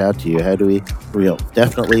we reach out to you? How do we,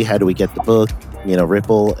 definitely, how do we get the book, you know,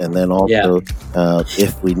 Ripple, and then also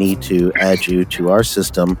if we need to add you to our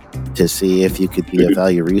system to see if you could be a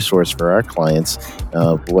value resource for our clients,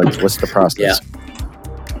 what's the process?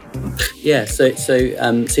 We've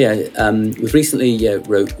recently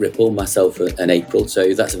wrote Ripple, myself and April,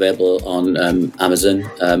 so that's available on Amazon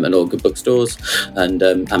and all good bookstores, and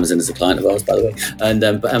Amazon is a client of ours, by the way. And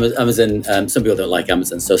but Amazon, some people don't like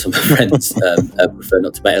Amazon, so some of my friends prefer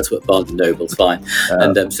not to buy elsewhere. Barnes and Noble's fine.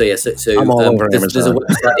 And I'm all over there's a Amazon.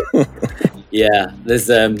 website. Yeah, there's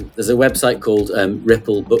a website called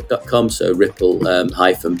ripplebook.com, so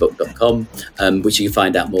ripple-book.com, which you can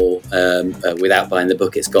find out more without buying the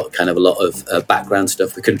book. It's got kind of a lot of background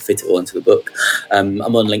stuff. We couldn't fit it all into the book. I'm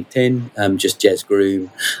on LinkedIn, just Jez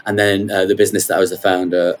Groom, and then the business that I was the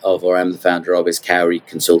founder of, or am the founder of, is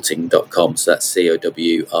cowryconsulting.com. So that's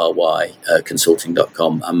COWRY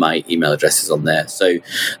consulting.com, and my email address is on there. So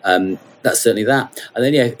that's certainly that. And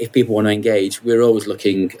then, if people want to engage, we're always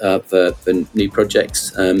looking for new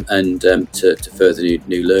projects and to further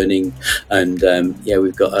new learning. And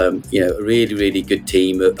we've got a really, really good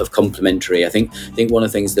team of complementary. I think one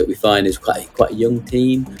of the things that we find is quite a young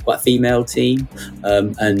team, quite a female team,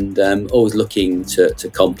 and always looking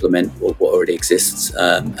to complement what already exists.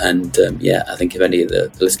 I think if any of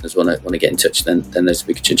the listeners want to get in touch, then those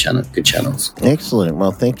would be good channels. Excellent.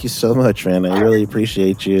 Well, thank you so much, man. I really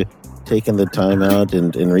appreciate you taking the time out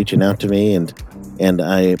and reaching out to me, and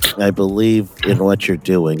I believe in what you're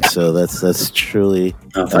doing. So that's truly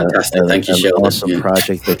fantastic. Thank you, Sheldon. Awesome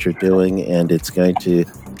project that you're doing, and it's going to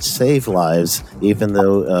save lives. Even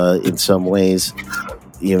though in some ways,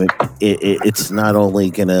 it's not only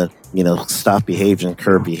going to stop behaviors and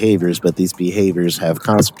curb behaviors, but these behaviors have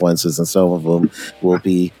consequences, and some of them will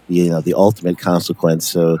be the ultimate consequence.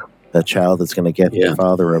 So a child that's going to get their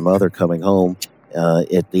father or mother coming home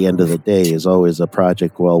at the end of the day is always a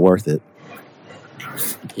project well worth it.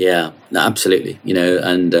 Yeah, no, absolutely.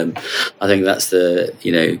 And I think that's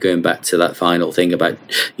going back to that final thing about,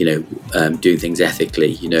 doing things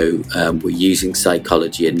ethically. We're using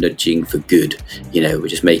psychology and nudging for good. We're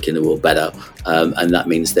just making the world better. And that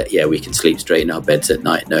means that, we can sleep straight in our beds at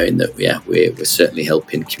night knowing that, we're certainly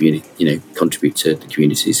helping contribute to the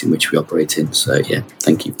communities in which we operate in. So,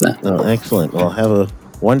 thank you for that. Oh, excellent. Well, have a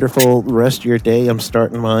wonderful rest of your day. I'm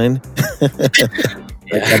starting mine.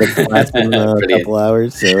 I got a class in a couple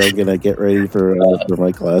hours, so I'm going to get ready for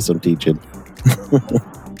my class I'm teaching.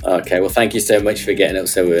 Okay, well, thank you so much for getting up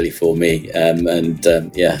so early for me. As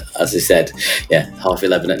I said,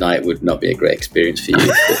 11:30 at night would not be a great experience for you,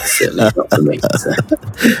 but certainly not for me. So.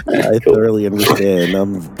 I thoroughly understand.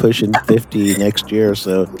 I'm pushing 50 next year,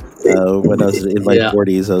 so when I was in my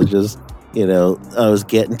 40s, I was just... I was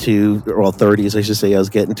getting to, 30s, I should say, I was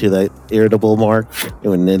getting to that irritable mark.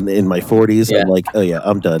 And then in my 40s, I'm like, oh,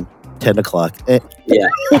 I'm done. 10 o'clock. Yeah.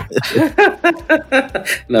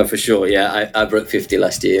 No, for sure. Yeah, I broke 50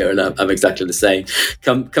 last year, and I'm exactly the same.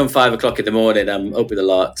 Come 5 o'clock in the morning, I'm up with the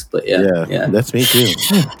larks. But yeah. That's me too.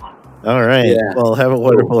 All right. Yeah. Well, have a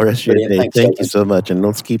wonderful rest of your day. Thank you so much, and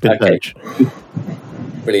let's keep in touch.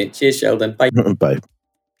 Brilliant. Cheers, Sheldon. Bye. Bye.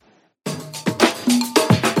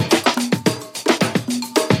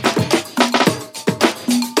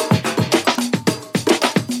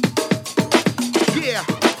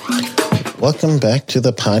 Welcome back to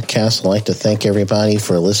the podcast. I'd like to thank everybody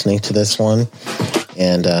for listening to this one,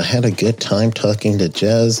 and had a good time talking to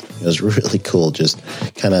Jez. It was really cool, just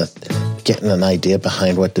kind of getting an idea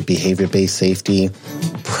behind what the behavior-based safety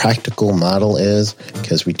practical model is,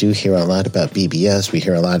 because we do hear a lot about BBS, we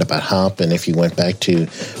hear a lot about HOP, and if you went back to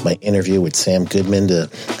my interview with Sam Goodman, the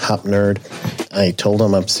HOP nerd, I told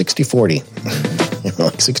him I'm 60-40.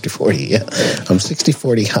 Like 60-40, yeah. I'm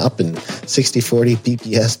 60-40 HOP and 60-40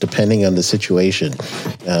 BPS, depending on the situation.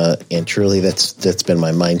 And truly, that's been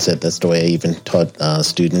my mindset. That's the way I even taught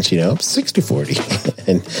students, I'm 60-40.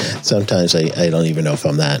 And sometimes I don't even know if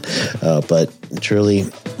I'm that. But truly,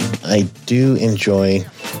 I do enjoy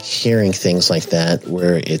hearing things like that,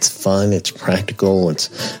 where it's fun, it's practical, it's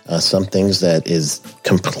some things that is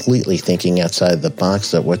completely thinking outside the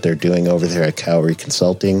box of what they're doing over there at Cowry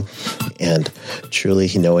Consulting, and truly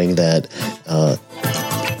knowing that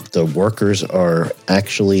the workers are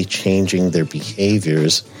actually changing their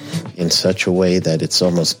behaviors in such a way that it's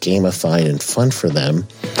almost gamified and fun for them.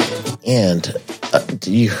 And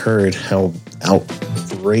you heard how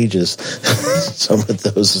outrageous some of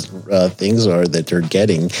those things are that they're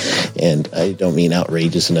getting. And I don't mean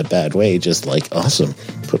outrageous in a bad way, just like, awesome,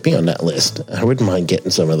 put me on that list. I wouldn't mind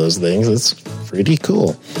getting some of those things. It's pretty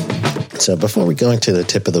cool. So before we go into the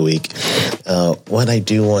tip of the week, what I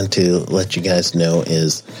do want to let you guys know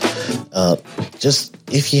is just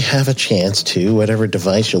if you have a chance to, whatever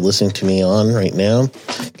device you're listening to me on right now,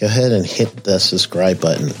 go ahead and hit the subscribe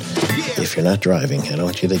button. If you're not driving, I don't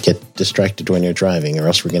want you to get distracted when you're driving, or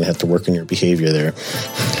else we're going to have to work on your behavior there.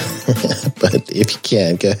 But if you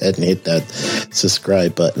can, go ahead and hit that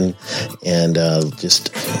subscribe button and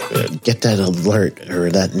just get that alert or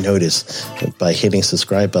that notice by hitting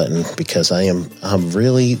subscribe button, because I'm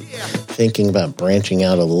really thinking about branching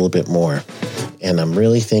out a little bit more. And I'm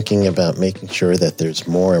really thinking about making sure that there's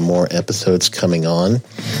more and more episodes coming on.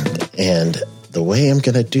 And the way I'm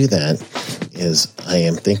going to do that is I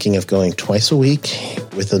am thinking of going twice a week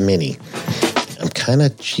with a mini. I'm kind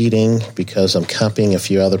of cheating because I'm copying a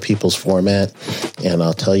few other people's format. And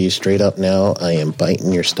I'll tell you straight up now, I am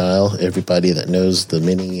biting your style. Everybody that knows the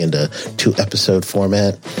mini and the 2-episode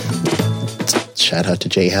format, shout out to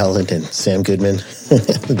Jay Allen and Sam Goodman.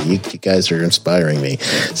 You guys are inspiring me.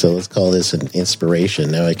 So let's call this an inspiration.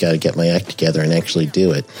 Now I got to get my act together and actually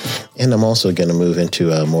do it. And I'm also going to move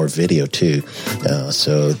into more video too.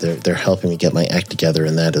 So they're helping me get my act together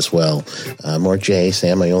in that as well. More Jay.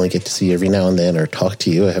 Sam, I only get to see you every now and then or talk to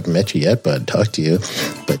you. I haven't met you yet, but talk to you.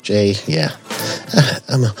 But Jay, yeah,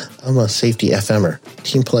 I'm a safety FMer,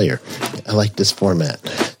 team player. I like this format.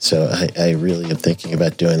 So I really am thinking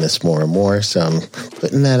about doing this more and more. So I'm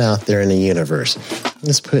putting that out there in the universe.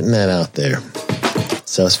 Just putting that out there.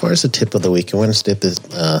 So as far as the tip of the week, I want to stick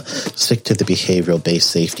to the behavioral-based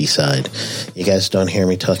safety side. You guys don't hear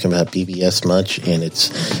me talking about BBS much in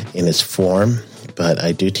its form, but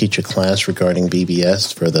I do teach a class regarding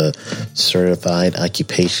BBS for the Certified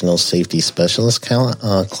Occupational Safety Specialist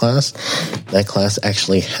class. That class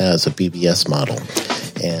actually has a BBS model.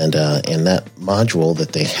 And that module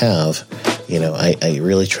that they have, I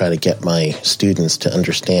really try to get my students to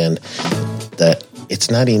understand that it's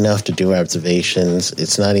not enough to do observations.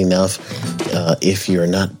 It's not enough if you're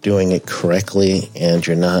not doing it correctly and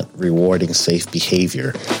you're not rewarding safe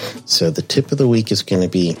behavior. So the tip of the week is going to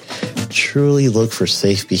be truly look for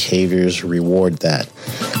safe behaviors, reward that.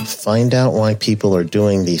 Find out why people are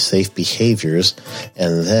doing these safe behaviors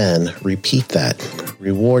and then repeat that,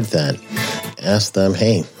 reward that. Ask them,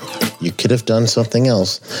 hey, you could have done something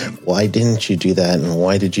else. Why didn't you do that? And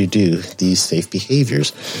why did you do these safe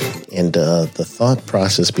behaviors? And the thought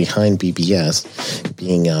process behind BBS,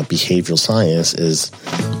 being behavioral science, is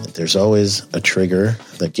there's always a trigger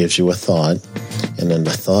that gives you a thought, and then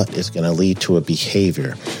the thought is going to lead to a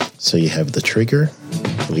behavior. So you have the trigger,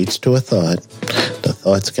 leads to a thought, the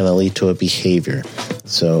thought's going to lead to a behavior.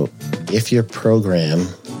 So if your program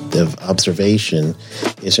of observation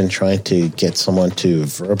isn't trying to get someone to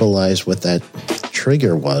verbalize what that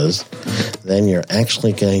trigger was, then you're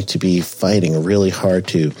actually going to be fighting really hard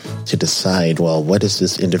to decide, well, what is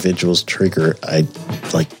this individual's trigger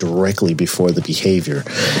directly before the behavior?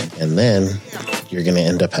 And then you're going to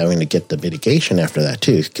end up having to get the mitigation after that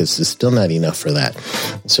too, because it's still not enough for that.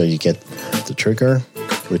 So you get the trigger,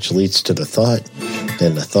 which leads to the thought,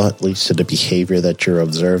 then the thought leads to the behavior that you're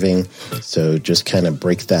observing. So just kind of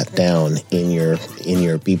break that down in your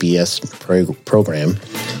BBS program.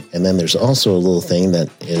 And then there's also a little thing that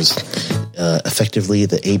is effectively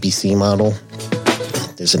the ABC model.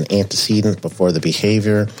 There's an antecedent before the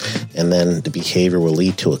behavior, and then the behavior will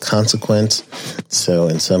lead to a consequence. So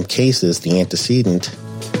in some cases, the antecedent,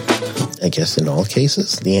 I guess in all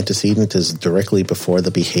cases, the antecedent is directly before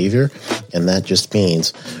the behavior, and that just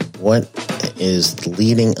means what is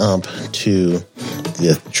leading up to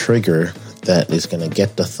the trigger that is going to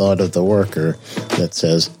get the thought of the worker that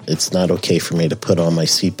says, it's not okay for me to put on my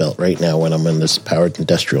seatbelt right now when I'm in this powered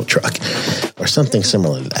industrial truck, or something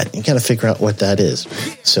similar to that. You got to figure out what that is.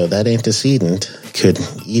 So that antecedent could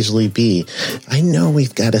easily be, I know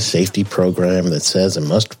we've got a safety program that says I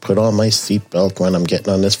must put on my seatbelt when I'm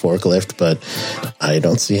getting on this forklift, but I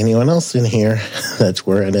don't see anyone else in here that's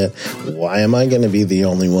wearing it. Why am I going to be the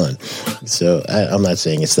only one? So I'm not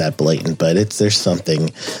saying it's that blatant, but there's something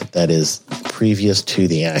that is previous to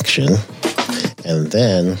the action, and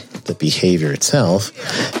then the behavior itself,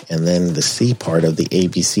 and then the C part of the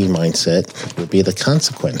ABC mindset would be the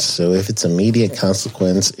consequence. So if it's immediate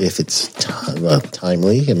consequence, if it's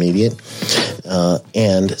timely, immediate,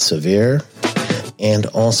 and severe, and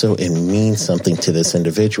also it means something to this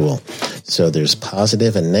individual. So there's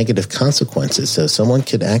positive and negative consequences. So someone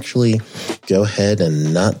could actually go ahead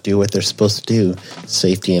and not do what they're supposed to do,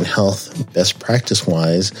 safety and health, best practice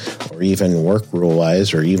wise, or even work rule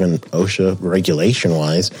wise, or even OSHA regulation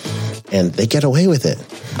wise, and they get away with it.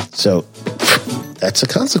 So that's a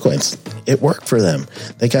consequence. It worked for them.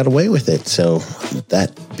 They got away with it. So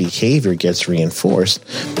that behavior gets reinforced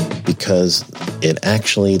because it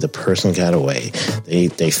actually, the person got away.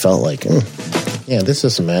 They felt like, yeah, this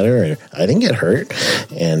doesn't matter. I didn't get hurt.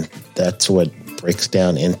 And that's what breaks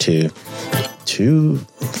down into 2,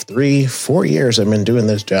 3, 4 years I've been doing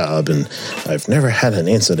this job and I've never had an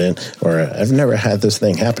incident or I've never had this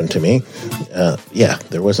thing happen to me.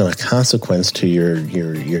 There wasn't a consequence to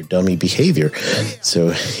your dummy behavior.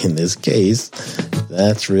 So in this case,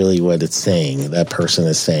 that's really what it's saying. That person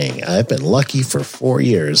is saying, I've been lucky for 4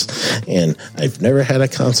 years and I've never had a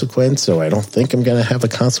consequence, so I don't think I'm going to have a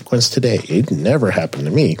consequence today. It never happened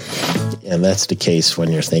to me. And that's the case when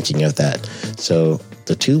you're thinking of that. So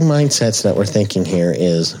the two mindsets that we're thinking here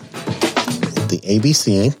is the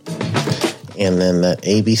ABC, and then that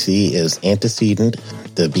ABC is antecedent,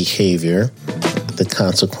 the behavior, the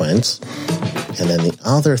consequence. And then the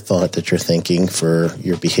other thought that you're thinking for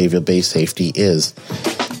your behavioral-based safety is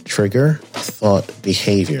trigger, thought,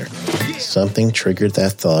 behavior. Something triggered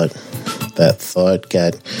that thought. That thought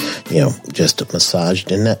got, just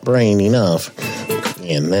massaged in that brain enough.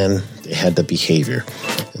 And then they had the behavior.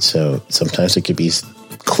 So sometimes it could be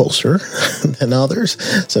closer than others.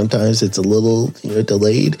 Sometimes it's a little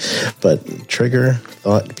delayed, but trigger,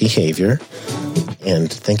 thought, behavior.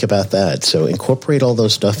 And think about that. So incorporate all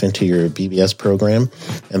those stuff into your BBS program.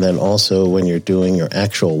 And then also when you're doing your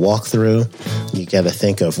actual walkthrough, you got to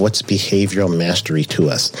think of what's behavioral mastery to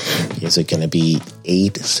us. Is it going to be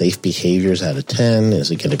 8 safe behaviors out of 10?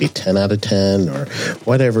 Is it going to be 10 out of 10? Or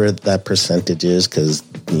whatever that percentage is, because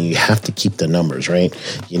you have to keep the numbers, right?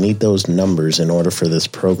 You need those numbers in order for this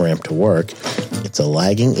program to work. It's a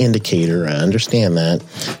lagging indicator. I understand that.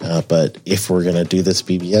 But if we're going to do this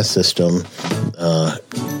BBS system,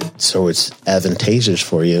 so it's advantageous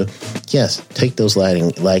for you, yes, take those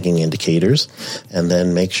lagging indicators and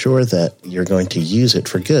then make sure that you're going to use it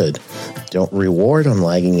for good. Don't reward on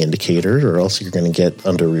lagging indicators or else you're going to get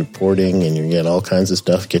under-reporting and you get all kinds of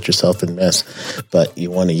stuff, get yourself in mess. But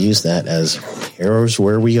you want to use that as, here's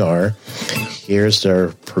where we are, here's our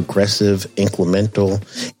progressive incremental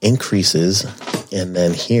increases, and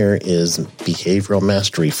then here is behavioral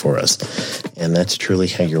mastery for us. And that's truly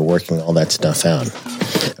how you're working all that stuff out.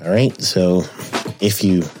 All right, so if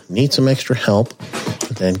you need some extra help,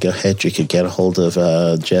 then go ahead. You could get a hold of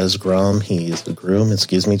Jez Groom. He's the groom.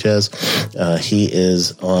 Excuse me, Jez. He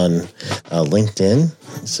is on LinkedIn,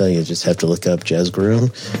 so you just have to look up Jez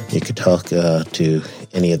Groom. You could talk to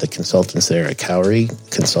any of the consultants there at Cowrie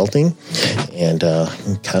Consulting and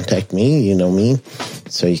contact me. You know me.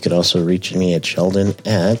 So you could also reach me at Sheldon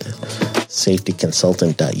at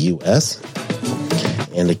safetyconsultant.us.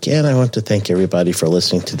 And again, I want to thank everybody for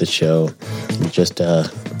listening to the show. Just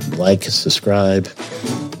like, subscribe,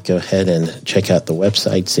 go ahead and check out the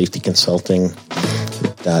website,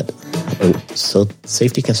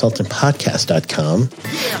 safetyconsultantpodcast.com.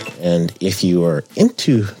 And if you are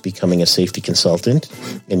into becoming a safety consultant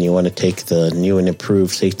and you want to take the new and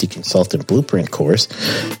improved Safety Consultant Blueprint course,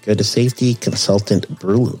 go to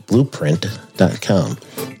safetyconsultantblueprint.com.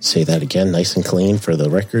 Say that again, nice and clean for the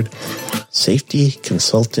record.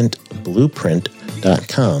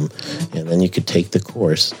 safetyconsultantblueprint.com, and then you could take the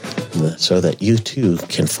course so that you too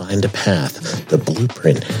can find a path, the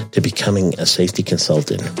blueprint to becoming a safety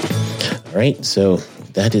consultant. All right, so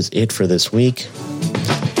that is it for this week.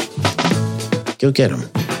 Go get them.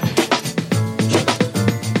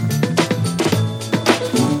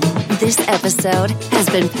 This episode has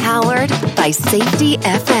been powered by Safety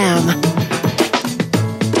FM.